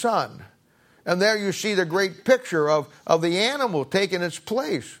his son. And there you see the great picture of the animal taking its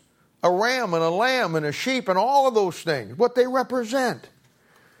place. A ram and a lamb and a sheep and all of those things, what they represent.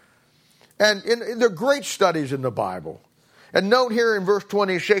 And they're great studies in the Bible. And note here in verse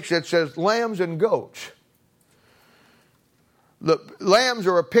 26, it says lambs and goats. The lambs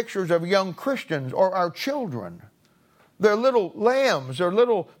are pictures of young Christians or our children. They're little lambs. They're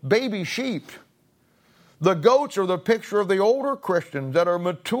little baby sheep. The goats are the picture of the older Christians that are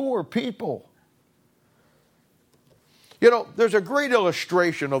mature people. There's a great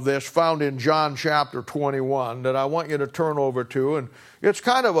illustration of this found in John chapter 21 that I want you to turn over to. And it's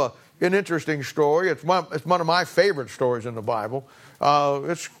kind of an interesting story. It's one of my favorite stories in the Bible.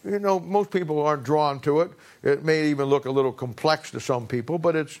 Most people aren't drawn to it. It may even look a little complex to some people,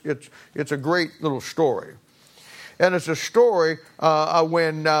 but it's a great little story. And it's a story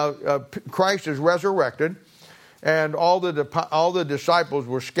when Christ is resurrected, and all the disciples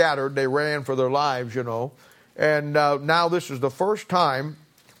were scattered. They ran for their lives, And now this is the first time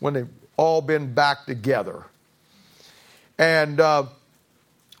when they've all been back together. And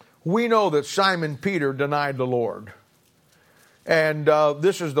we know that Simon Peter denied the Lord. And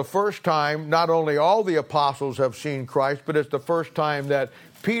this is the first time not only all the apostles have seen Christ, but it's the first time that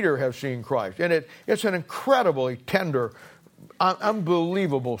Peter has seen Christ. And it's an incredibly tender,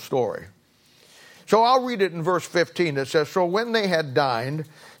 unbelievable story. So I'll read it in verse 15. It says, so when they had dined,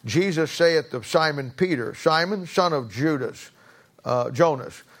 Jesus saith to Simon Peter, Simon, son of Jonas,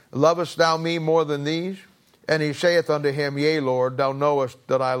 lovest thou me more than these? And he saith unto him, Yea, Lord, thou knowest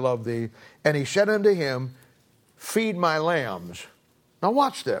that I love thee. And he said unto him, Feed my lambs. Now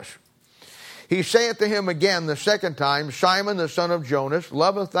watch this. He saith to him again the second time, Simon, the son of Jonas,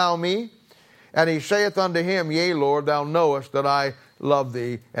 lovest thou me? And he saith unto him, Yea, Lord, thou knowest that I love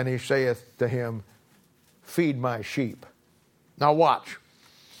thee. And he saith to him, Feed my sheep. Now watch.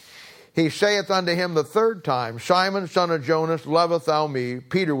 He saith unto him the third time, Simon, son of Jonas, lovest thou me?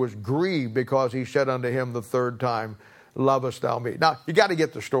 Peter was grieved because he said unto him the third time, Lovest thou me? Now, you got to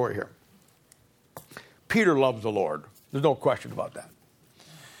get the story here. Peter loves the Lord. There's no question about that.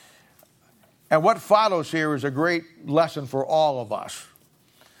 And what follows here is a great lesson for all of us.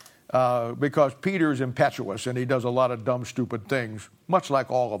 Because Peter is impetuous and he does a lot of dumb, stupid things, much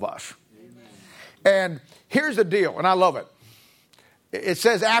like all of us. Amen. And here's the deal, and I love it. It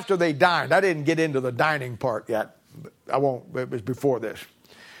says after they dined. I didn't get into the dining part yet. I won't. It was before this.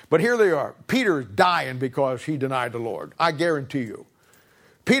 But here they are. Peter is dying because he denied the Lord. I guarantee you.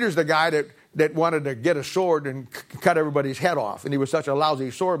 Peter's the guy that wanted to get a sword and cut everybody's head off. And he was such a lousy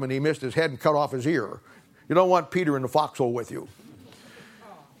swordman, he missed his head and cut off his ear. You don't want Peter in the foxhole with you.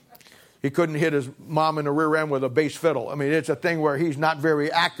 He couldn't hit his mom in the rear end with a bass fiddle. I mean, it's a thing where he's not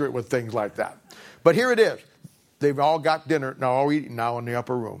very accurate with things like that. But here it is. They've all got dinner, now all eating now in the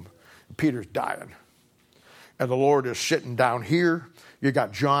upper room. Peter's dying. And the Lord is sitting down here. You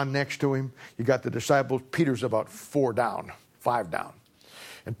got John next to him. You got the disciples. Peter's about 5 down.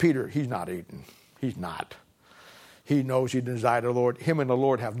 And Peter, he's not eating. He's not. He knows he denied the Lord. Him and the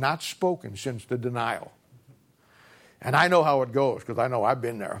Lord have not spoken since the denial. And I know how it goes because I know I've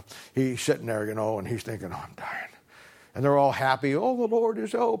been there. He's sitting there, and he's thinking, oh, I'm dying. And they're all happy. Oh, the Lord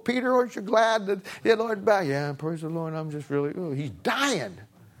is, Peter, aren't you glad that the Lord back? Yeah, praise the Lord. I'm just really, he's dying.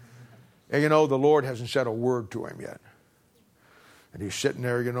 And, the Lord hasn't said a word to him yet. And he's sitting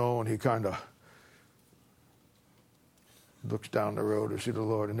there, and he kind of looks down the road to see the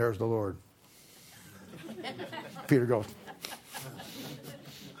Lord. And there's the Lord. Peter goes.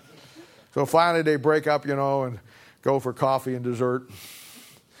 So finally they break up, and go for coffee and dessert.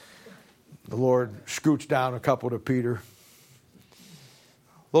 The Lord scoots down a couple to Peter.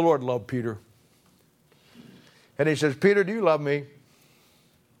 The Lord loved Peter. And he says, Peter, do you love me?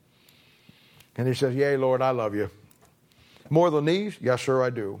 And he says, yea, Lord, I love you. More than these? Yes, sir, I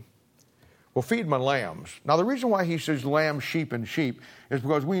do. Well, feed my lambs. Now, the reason why he says lambs, sheep, and sheep is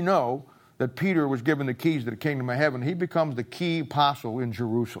because we know that Peter was given the keys to the kingdom of heaven. He becomes the key apostle in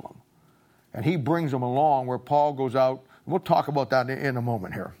Jerusalem. And he brings them along where Paul goes out. We'll talk about that in a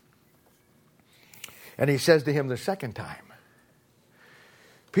moment here. And he says to him the second time,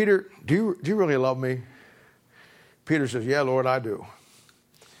 Peter, do you really love me? Peter says, yeah, Lord, I do.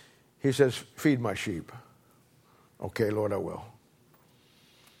 He says, feed my sheep. Okay, Lord, I will.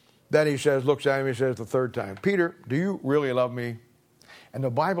 Then he says, looks at him, he says the third time, Peter, do you really love me? And the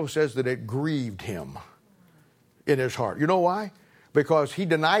Bible says that it grieved him in his heart. You know why? Because he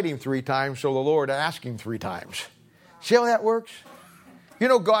denied him 3 times, so the Lord asked him 3 times. See how that works?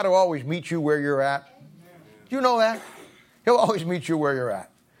 God will always meet you where you're at. Do you know that? He'll always meet you where you're at.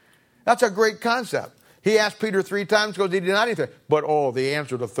 That's a great concept. He asked Peter 3 times because he denied anything. But, the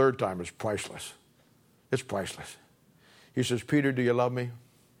answer the third time is priceless. It's priceless. He says, Peter, do you love me?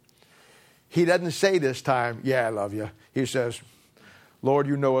 He doesn't say this time, yeah, I love you. He says, Lord,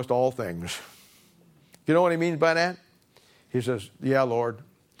 you knowest all things. You know what he means by that? He says, yeah, Lord.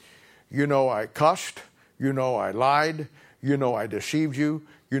 You know I cussed. You know I lied. You know I deceived you.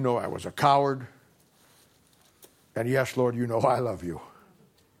 You know I was a coward. And yes, Lord, you know I love you.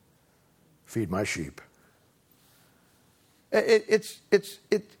 Feed my sheep. It's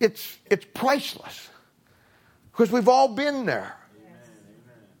priceless. Because we've all been there.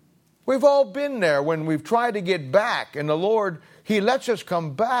 We've all been there when we've tried to get back. And the Lord, He lets us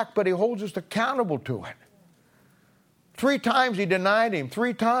come back, but He holds us accountable to it. 3 times He denied Him.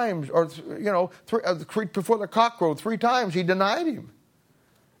 3 times, or, before the cock crowed, 3 times He denied Him.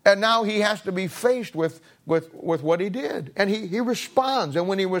 And now He has to be faced with what He did. And he responds. And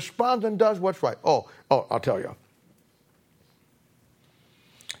when He responds and does what's right. I'll tell you.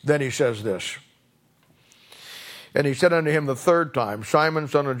 Then He says this. And He said unto him the 3rd time, Simon,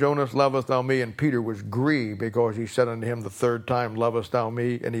 son of Jonas, lovest thou me? And Peter was grieved because He said unto him the 3rd time, lovest thou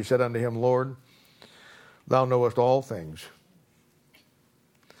me? And He said unto him, Lord, thou knowest all things.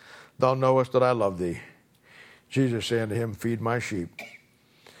 Thou knowest that I love thee. Jesus said unto him, feed my sheep.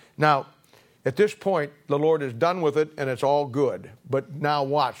 Now, at this point, the Lord is done with it and it's all good. But now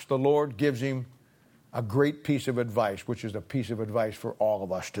watch, the Lord gives him a great piece of advice, which is a piece of advice for all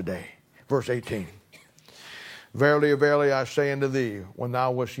of us today. Verse 18. Verily, verily, I say unto thee, when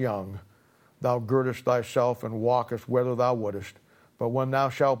thou wast young, thou girdest thyself and walkest whither thou wouldest. But when thou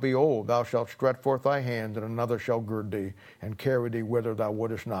shalt be old, thou shalt stretch forth thy hand, and another shall gird thee, and carry thee whither thou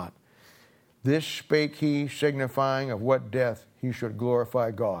wouldest not. This spake he, signifying of what death he should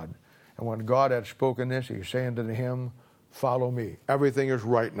glorify God. And when God had spoken this, he said unto him, follow me. Everything is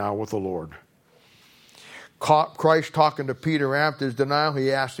right now with the Lord. Christ talking to Peter after his denial,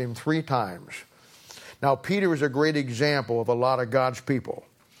 He asked him 3 times. Now, Peter is a great example of a lot of God's people.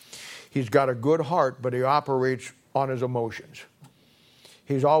 He's got a good heart, but he operates on his emotions.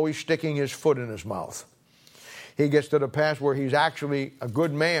 He's always sticking his foot in his mouth. He gets to the pass where he's actually a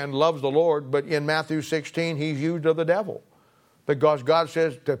good man, loves the Lord, but in Matthew 16, he's used of the devil. Because God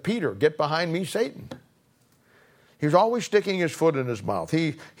says to Peter, get behind me, Satan. He's always sticking his foot in his mouth.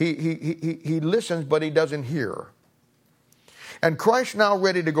 He listens, but he doesn't hear. And Christ's now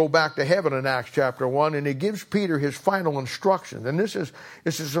ready to go back to heaven in Acts chapter 1, and He gives Peter his final instructions. And this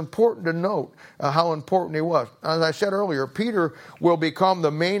is important to note how important he was. As I said earlier, Peter will become the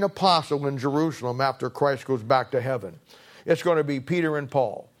main apostle in Jerusalem after Christ goes back to heaven. It's going to be Peter and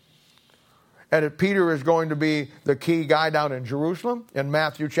Paul. and that Peter is going to be the key guy down in Jerusalem. In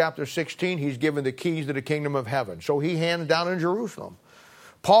Matthew chapter 16, he's given the keys to the kingdom of heaven. So he hands down in Jerusalem.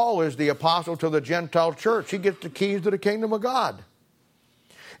 Paul is the apostle to the Gentile church. He gets the keys to the kingdom of God.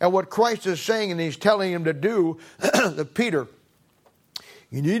 And what Christ is saying, and he's telling him to do, that Peter,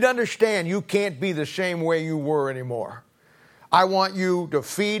 you need to understand you can't be the same way you were anymore. I want you to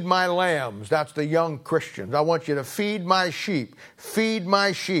feed my lambs. That's the young Christians. I want you to feed my sheep. Feed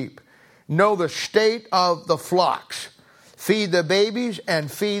my sheep. Know the state of the flocks. Feed the babies and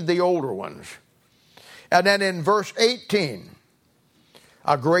feed the older ones. And then in verse 18,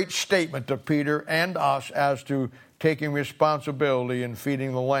 a great statement to Peter and us as to taking responsibility in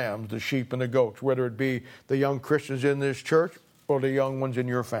feeding the lambs, the sheep and the goats, whether it be the young Christians in this church or the young ones in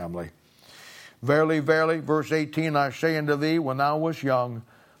your family. Verily, verily, verse 18, I say unto thee, when thou wast young,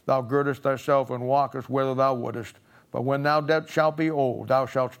 thou girdest thyself and walkest whither thou wouldest. But when thou shalt be old, thou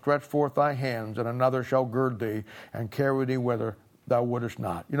shalt stretch forth thy hands, and another shall gird thee and carry thee whither thou wouldest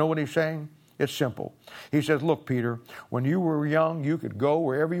not. You know what he's saying? It's simple. He says, look, Peter, when you were young, you could go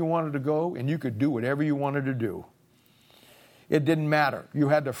wherever you wanted to go, and you could do whatever you wanted to do. It didn't matter. You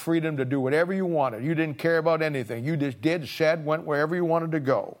had the freedom to do whatever you wanted. You didn't care about anything. You just did, said, went wherever you wanted to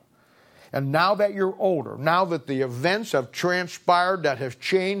go. And now that you're older, now that the events have transpired that has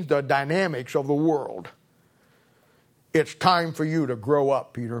changed the dynamics of the world, it's time for you to grow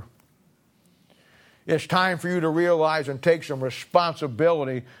up, Peter. It's time for you to realize and take some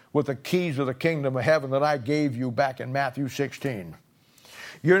responsibility with the keys of the kingdom of heaven that I gave you back in Matthew 16.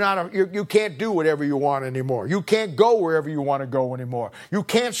 You can't do whatever you want anymore. You can't go wherever you want to go anymore. You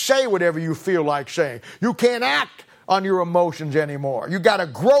can't say whatever you feel like saying. You can't act on your emotions anymore. You got to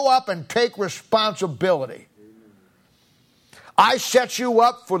grow up and take responsibility. I set you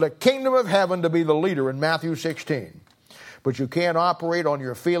up for the kingdom of heaven to be the leader in Matthew 16. But you can't operate on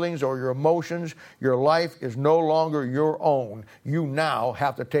your feelings or your emotions. Your life is no longer your own. You now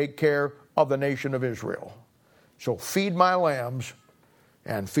have to take care of the nation of Israel. So feed my lambs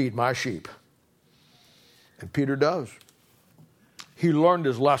and feed my sheep. And Peter does. He learned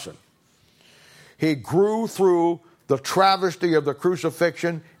his lesson. He grew through the travesty of the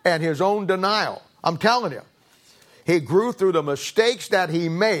crucifixion and his own denial. I'm telling you. He grew through the mistakes that he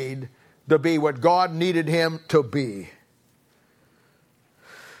made to be what God needed him to be.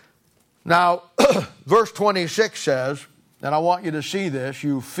 Now, verse 26 says, and I want you to see this,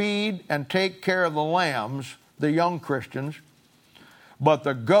 you feed and take care of the lambs, the young Christians, but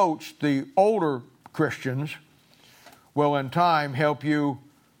the goats, the older Christians, will in time help you,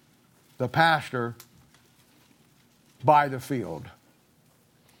 the pastor, buy the field.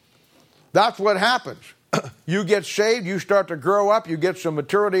 That's what happens. You get saved, you start to grow up, you get some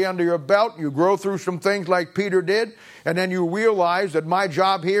maturity under your belt, you grow through some things like Peter did, and then you realize that my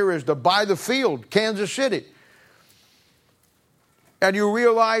job here is to buy the field, Kansas City. And you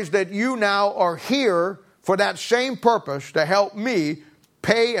realize that you now are here for that same purpose, to help me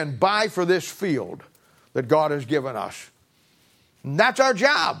pay and buy for this field that God has given us. And that's our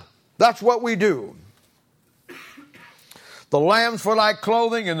job. That's what we do. The lambs for thy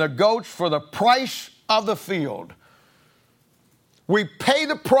clothing and the goats for the price of the field. We pay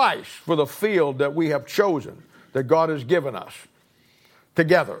the price for the field that we have chosen, that God has given us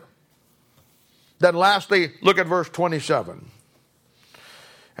together. Then lastly, look at verse 27.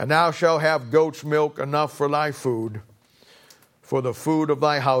 And thou shalt have goat's milk enough for thy food, for the food of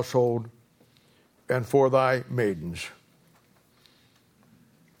thy household, and for thy maidens.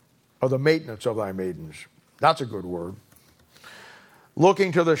 Or the maintenance of thy maidens. That's a good word.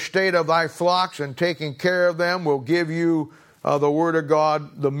 Looking to the state of thy flocks and taking care of them will give you the word of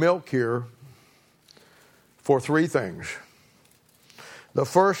God, the milk here, for three things. The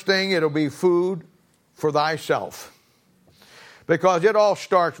first thing, it'll be food for thyself. Because it all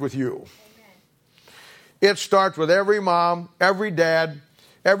starts with you. Amen. It starts with every mom, every dad,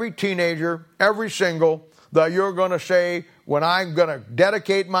 every teenager, every single, that you're going to say, when I'm going to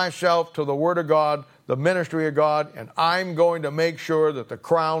dedicate myself to the Word of God, the ministry of God, and I'm going to make sure that the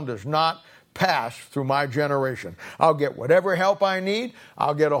crown does not pass through my generation. I'll get whatever help I need.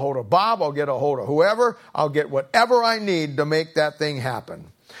 I'll get a hold of Bob. I'll get a hold of whoever. I'll get whatever I need to make that thing happen.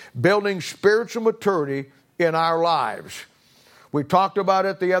 Building spiritual maturity in our lives. We talked about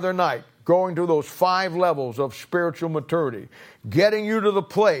it the other night, going through those 5 levels of spiritual maturity, getting you to the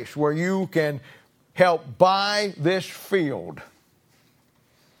place where you can help buy this field.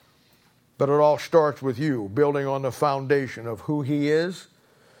 But it all starts with you, building on the foundation of who He is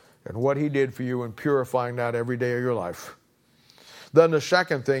and what He did for you and purifying that every day of your life. Then the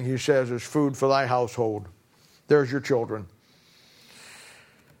second thing He says is food for thy household. There's your children.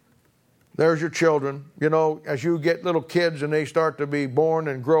 There's your children. You know, as you get little kids and they start to be born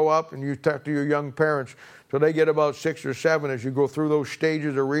and grow up, and you talk to your young parents, so they get about 6 or 7, as you go through those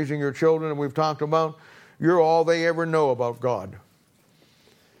stages of raising your children, and we've talked about, you're all they ever know about God.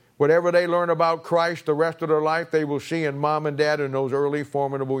 Whatever they learn about Christ the rest of their life, they will see in mom and dad in those early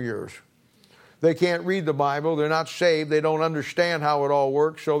formidable years. They can't read the Bible. They're not saved. They don't understand how it all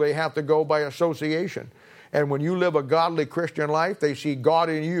works, so they have to go by association. And when you live a godly Christian life, they see God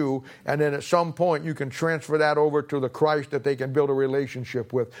in you, and then at some point you can transfer that over to the Christ that they can build a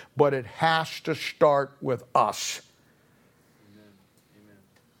relationship with. But it has to start with us. Amen. Amen.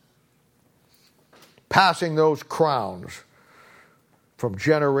 Passing those crowns from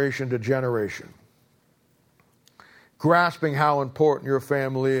generation to generation. Grasping how important your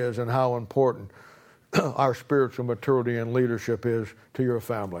family is and how important our spiritual maturity and leadership is to your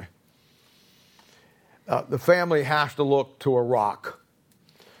family. The family has to look to a rock.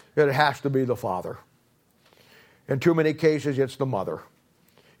 It has to be the father. In too many cases, it's the mother.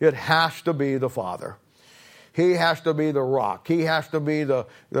 It has to be the father. He has to be the rock. He has to be the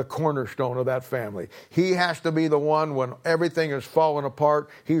cornerstone of that family. He has to be the one when everything is falling apart,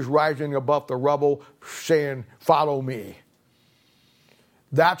 he's rising above the rubble saying, follow me.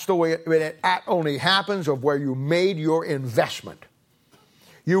 That's the way it only happens of where you made your investment.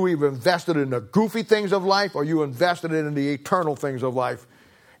 You either invested in the goofy things of life or you invested in the eternal things of life.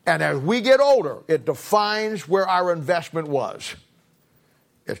 And as we get older, it defines where our investment was.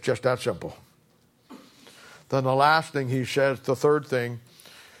 It's just that simple. Then the last thing he says, the third thing,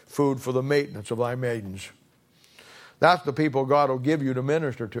 food for the maintenance of thy maidens. That's the people God will give you to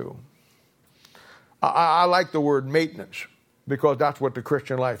minister to. I like the word maintenance because that's what the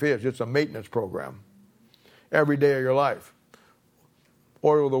Christian life is. It's a maintenance program. Every day of your life.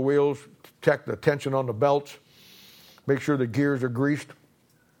 Oil the wheels, check the tension on the belts, make sure the gears are greased,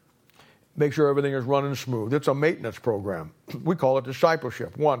 make sure everything is running smooth. It's a maintenance program. We call it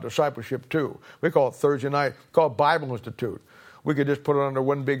discipleship 1, discipleship 2. We call it Thursday night, we call it Bible Institute. We could just put it under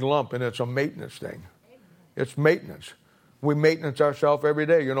one big lump and it's a maintenance thing. It's maintenance. We maintenance ourselves every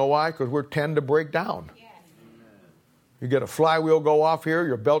day. You know why? Because we tend to break down. You get a flywheel go off here,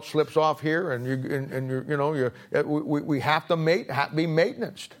 your belt slips off here, and we have to be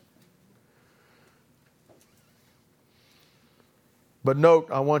maintenanced. But note,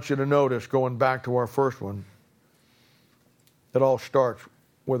 I want you to notice, going back to our first one, it all starts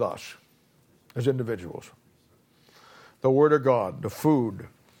with us as individuals. The Word of God, the food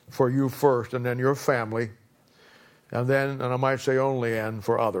for you first, and then your family, and then, and I might say only, and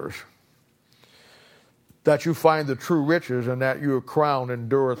for others. That you find the true riches and that your crown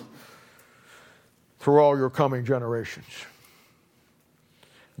endureth through all your coming generations.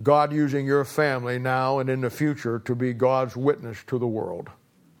 God using your family now and in the future to be God's witness to the world.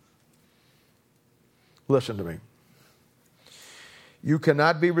 Listen to me. You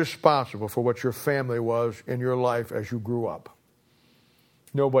cannot be responsible for what your family was in your life as you grew up.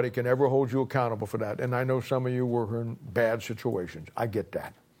 Nobody can ever hold you accountable for that. And I know some of you were in bad situations. I get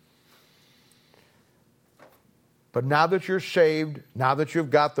that. But now that you're saved, now that you've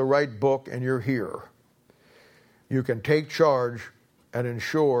got the right book and you're here, you can take charge and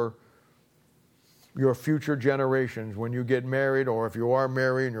ensure your future generations, when you get married or if you are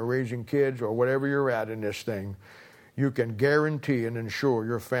married and you're raising kids or whatever you're at in this thing, you can guarantee and ensure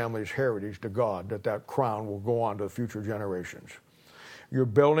your family's heritage to God, that crown will go on to future generations. You're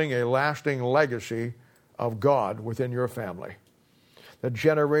building a lasting legacy of God within your family. The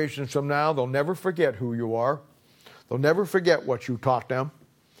generations from now, they'll never forget who you are. They'll never forget what you taught them.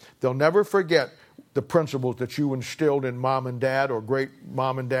 They'll never forget the principles that you instilled in mom and dad or great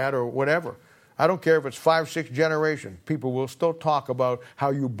mom and dad or whatever. I don't care if it's 5, 6 generations. People will still talk about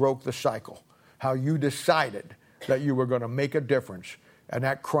how you broke the cycle, how you decided that you were going to make a difference, and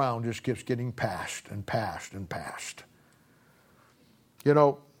that crown just keeps getting passed and passed and passed. You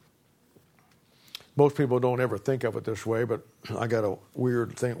know, most people don't ever think of it this way, but I got a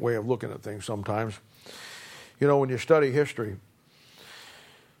weird way of looking at things sometimes. You know, when you study history,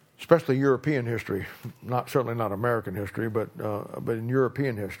 especially European history, certainly not American history, but in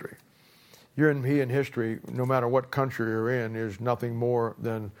European history, European history, no matter what country you're in, is nothing more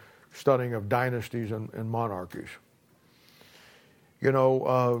than studying of dynasties and monarchies.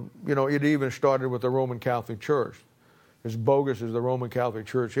 It even started with the Roman Catholic Church. As bogus as the Roman Catholic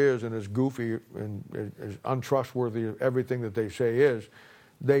Church is, and as goofy and as untrustworthy as everything that they say is,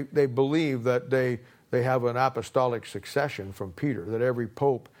 they believe that they have an apostolic succession from Peter, that every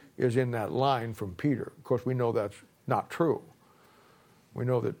pope is in that line from Peter. Of course, we know that's not true. We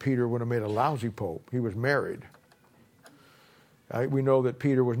know that Peter would have made a lousy pope. He was married. We know that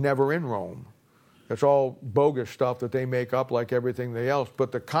Peter was never in Rome. It's all bogus stuff that they make up like everything else.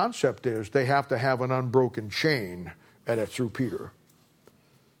 But the concept is they have to have an unbroken chain, and it's through Peter.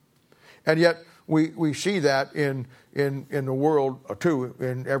 And yet we see that in the world too,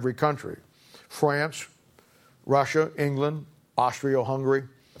 in every country. France, Russia, England, Austria-Hungary,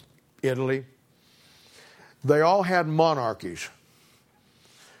 Italy. They all had monarchies.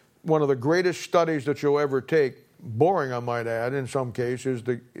 One of the greatest studies that you'll ever take, boring I might add in some cases,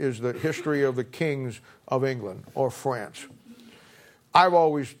 is the history of the kings of England or France. I've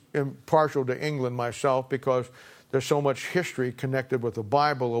always been partial to England myself because there's so much history connected with the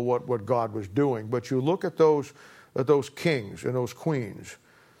Bible of what God was doing. But you look at those kings and those queens,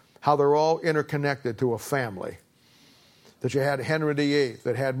 how they're all interconnected to a family. That you had Henry VIII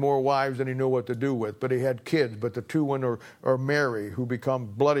that had more wives than he knew what to do with, but he had kids. But the two women are Mary, who become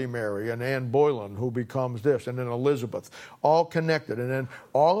Bloody Mary, and Anne Boleyn, who becomes this, and then Elizabeth, all connected. And then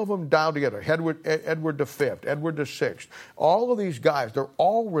all of them down together. Edward V, Edward VI. All of these guys, they're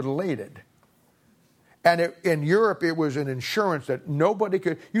all related. And in Europe, it was an insurance that nobody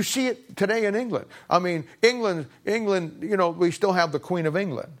could. You see it today in England. I mean, England. We still have the Queen of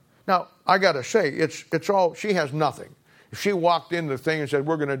England. Now, I got to say, it's all. She has nothing. If she walked in the thing and said,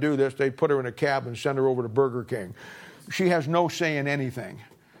 "We're going to do this," they'd put her in a cab and send her over to Burger King. She has no say in anything.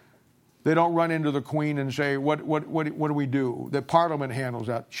 They don't run into the Queen and say, "What do we do?" The Parliament handles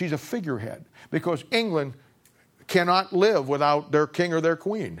that. She's a figurehead because England cannot live without their king or their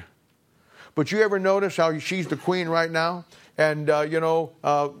queen. But you ever notice how she's the queen right now? And,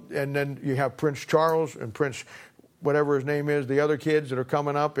 and then you have Prince Charles and Prince, whatever his name is, the other kids that are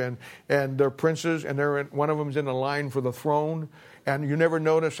coming up, and they're princes, and one of them's in the line for the throne. And you never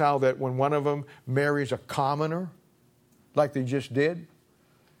notice how that when one of them marries a commoner, like they just did,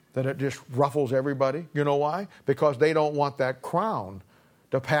 that it just ruffles everybody. You know why? Because they don't want that crown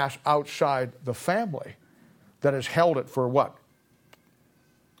to pass outside the family that has held it for what?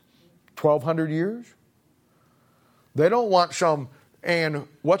 1,200 years? They don't want some Ann,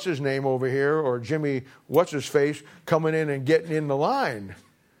 what's his name over here, or Jimmy, what's his face, coming in and getting in the line.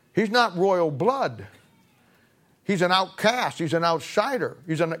 He's not royal blood. He's an outcast. He's an outsider.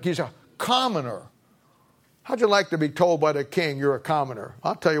 He's a commoner. How'd you like to be told by the king you're a commoner?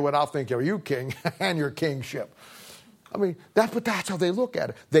 I'll tell you what I'll think of you, king, and your kingship. I mean, that's how they look at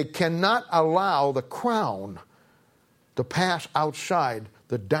it. They cannot allow the crown to pass outside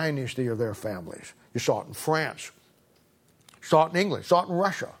the dynasty of their families. You saw it in France. Saw it in England. Saw it in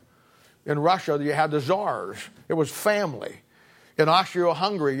Russia. In Russia, you had the czars. It was family. In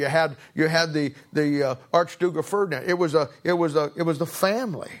Austria-Hungary, you had the Archduke of Ferdinand. It was the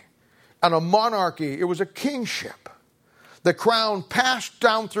family. And a monarchy, it was a kingship. The crown passed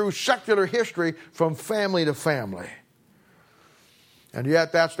down through secular history from family to family. And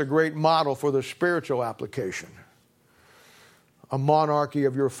yet that's the great model for the spiritual application. A monarchy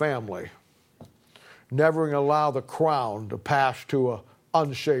of your family. Never allow the crown to pass to an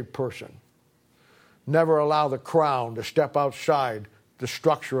unsaved person. Never allow the crown to step outside the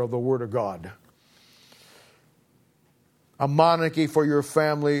structure of the Word of God. A monarchy for your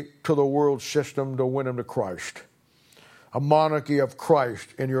family to the world system to win them to Christ. A monarchy of Christ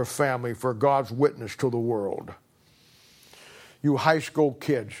in your family for God's witness to the world. You high school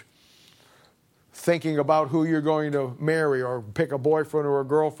kids, thinking about who you're going to marry or pick a boyfriend or a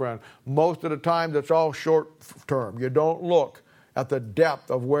girlfriend. Most of the time, that's all short term. You don't look at the depth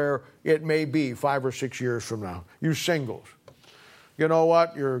of where it may be 5 or 6 years from now. You singles. You know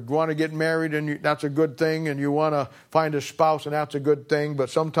what? You want to get married, and that's a good thing, and you want to find a spouse, and that's a good thing, but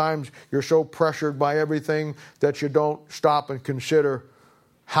sometimes you're so pressured by everything that you don't stop and consider,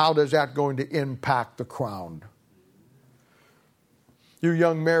 how does that going to impact the crown? You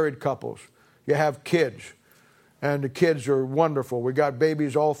young married couples, you have kids, and the kids are wonderful. We got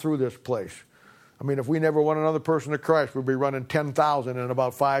babies all through this place. I mean, if we never won another person to Christ, we'd be running 10,000 in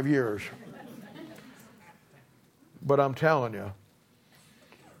about 5 years. But I'm telling you,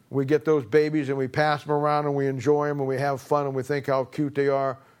 we get those babies and we pass them around and we enjoy them and we have fun and we think how cute they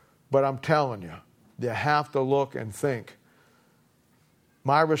are. But I'm telling you, you have to look and think,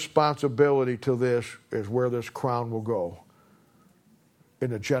 my responsibility to this is where this crown will go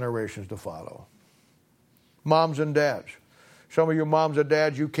in the generations to follow. Moms and dads. Some of you moms and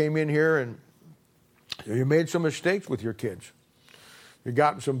dads, you came in here and you made some mistakes with your kids. You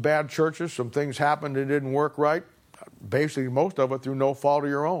got in some bad churches, some things happened that didn't work right. Basically, most of it through no fault of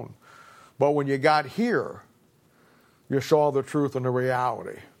your own. But when you got here, you saw the truth and the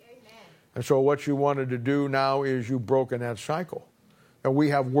reality. Amen. And so what you wanted to do now is you've broken that cycle. And we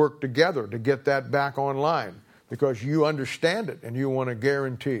have worked together to get that back online. because you understand it and you want to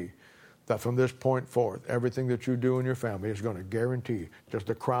guarantee that from this point forth, everything that you do in your family is going to guarantee, does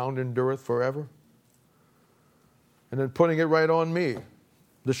the crown endureth forever? And then putting it right on me,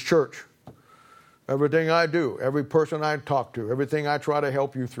 this church. Everything I do, every person I talk to, everything I try to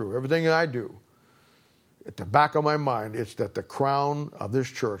help you through, everything I do, at the back of my mind, it's that the crown of this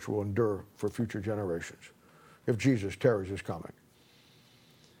church will endure for future generations if Jesus tarries his coming.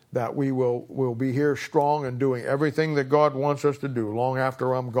 That we'll be here strong and doing everything that God wants us to do long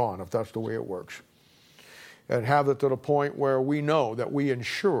after I'm gone, if that's the way it works. And have it to the point where we know that we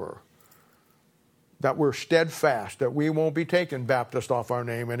ensure that we're steadfast, that we won't be taking Baptist off our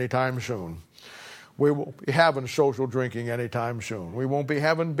name anytime soon. We won't be having social drinking anytime soon. We won't be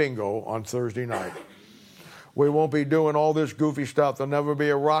having bingo on Thursday night. We won't be doing all this goofy stuff. There'll never be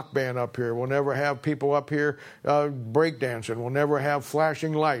a rock band up here. We'll never have people up here breakdancing. We'll never have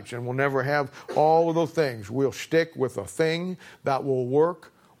flashing lights, and we'll never have all of those things. We'll stick with a thing that will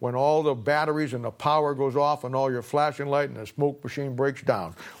work when all the batteries and the power goes off and all your flashing light and the smoke machine breaks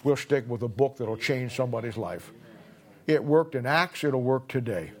down. We'll stick with a book that will change somebody's life. It worked in Acts. It'll work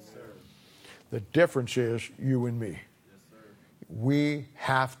today. The difference is you and me. We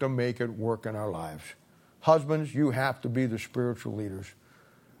have to make it work in our lives. Husbands, you have to be the spiritual leaders.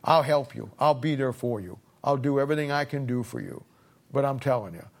 I'll help you. I'll be there for you. I'll do everything I can do for you. But I'm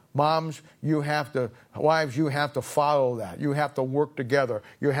telling you, moms, wives, you have to follow that. You have to work together.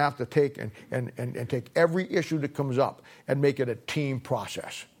 You have to take and take every issue that comes up and make it a team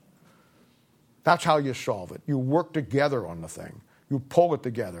process. That's how you solve it. You work together on the thing. You pull it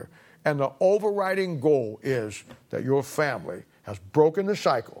together. And the overriding goal is that your family has broken the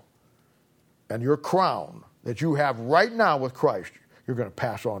cycle, and your crown that you have right now with Christ, you're going to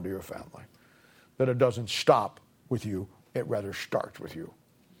pass on to your family. That it doesn't stop with you, it rather starts with you.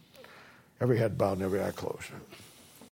 Every head bowed and every eye closed.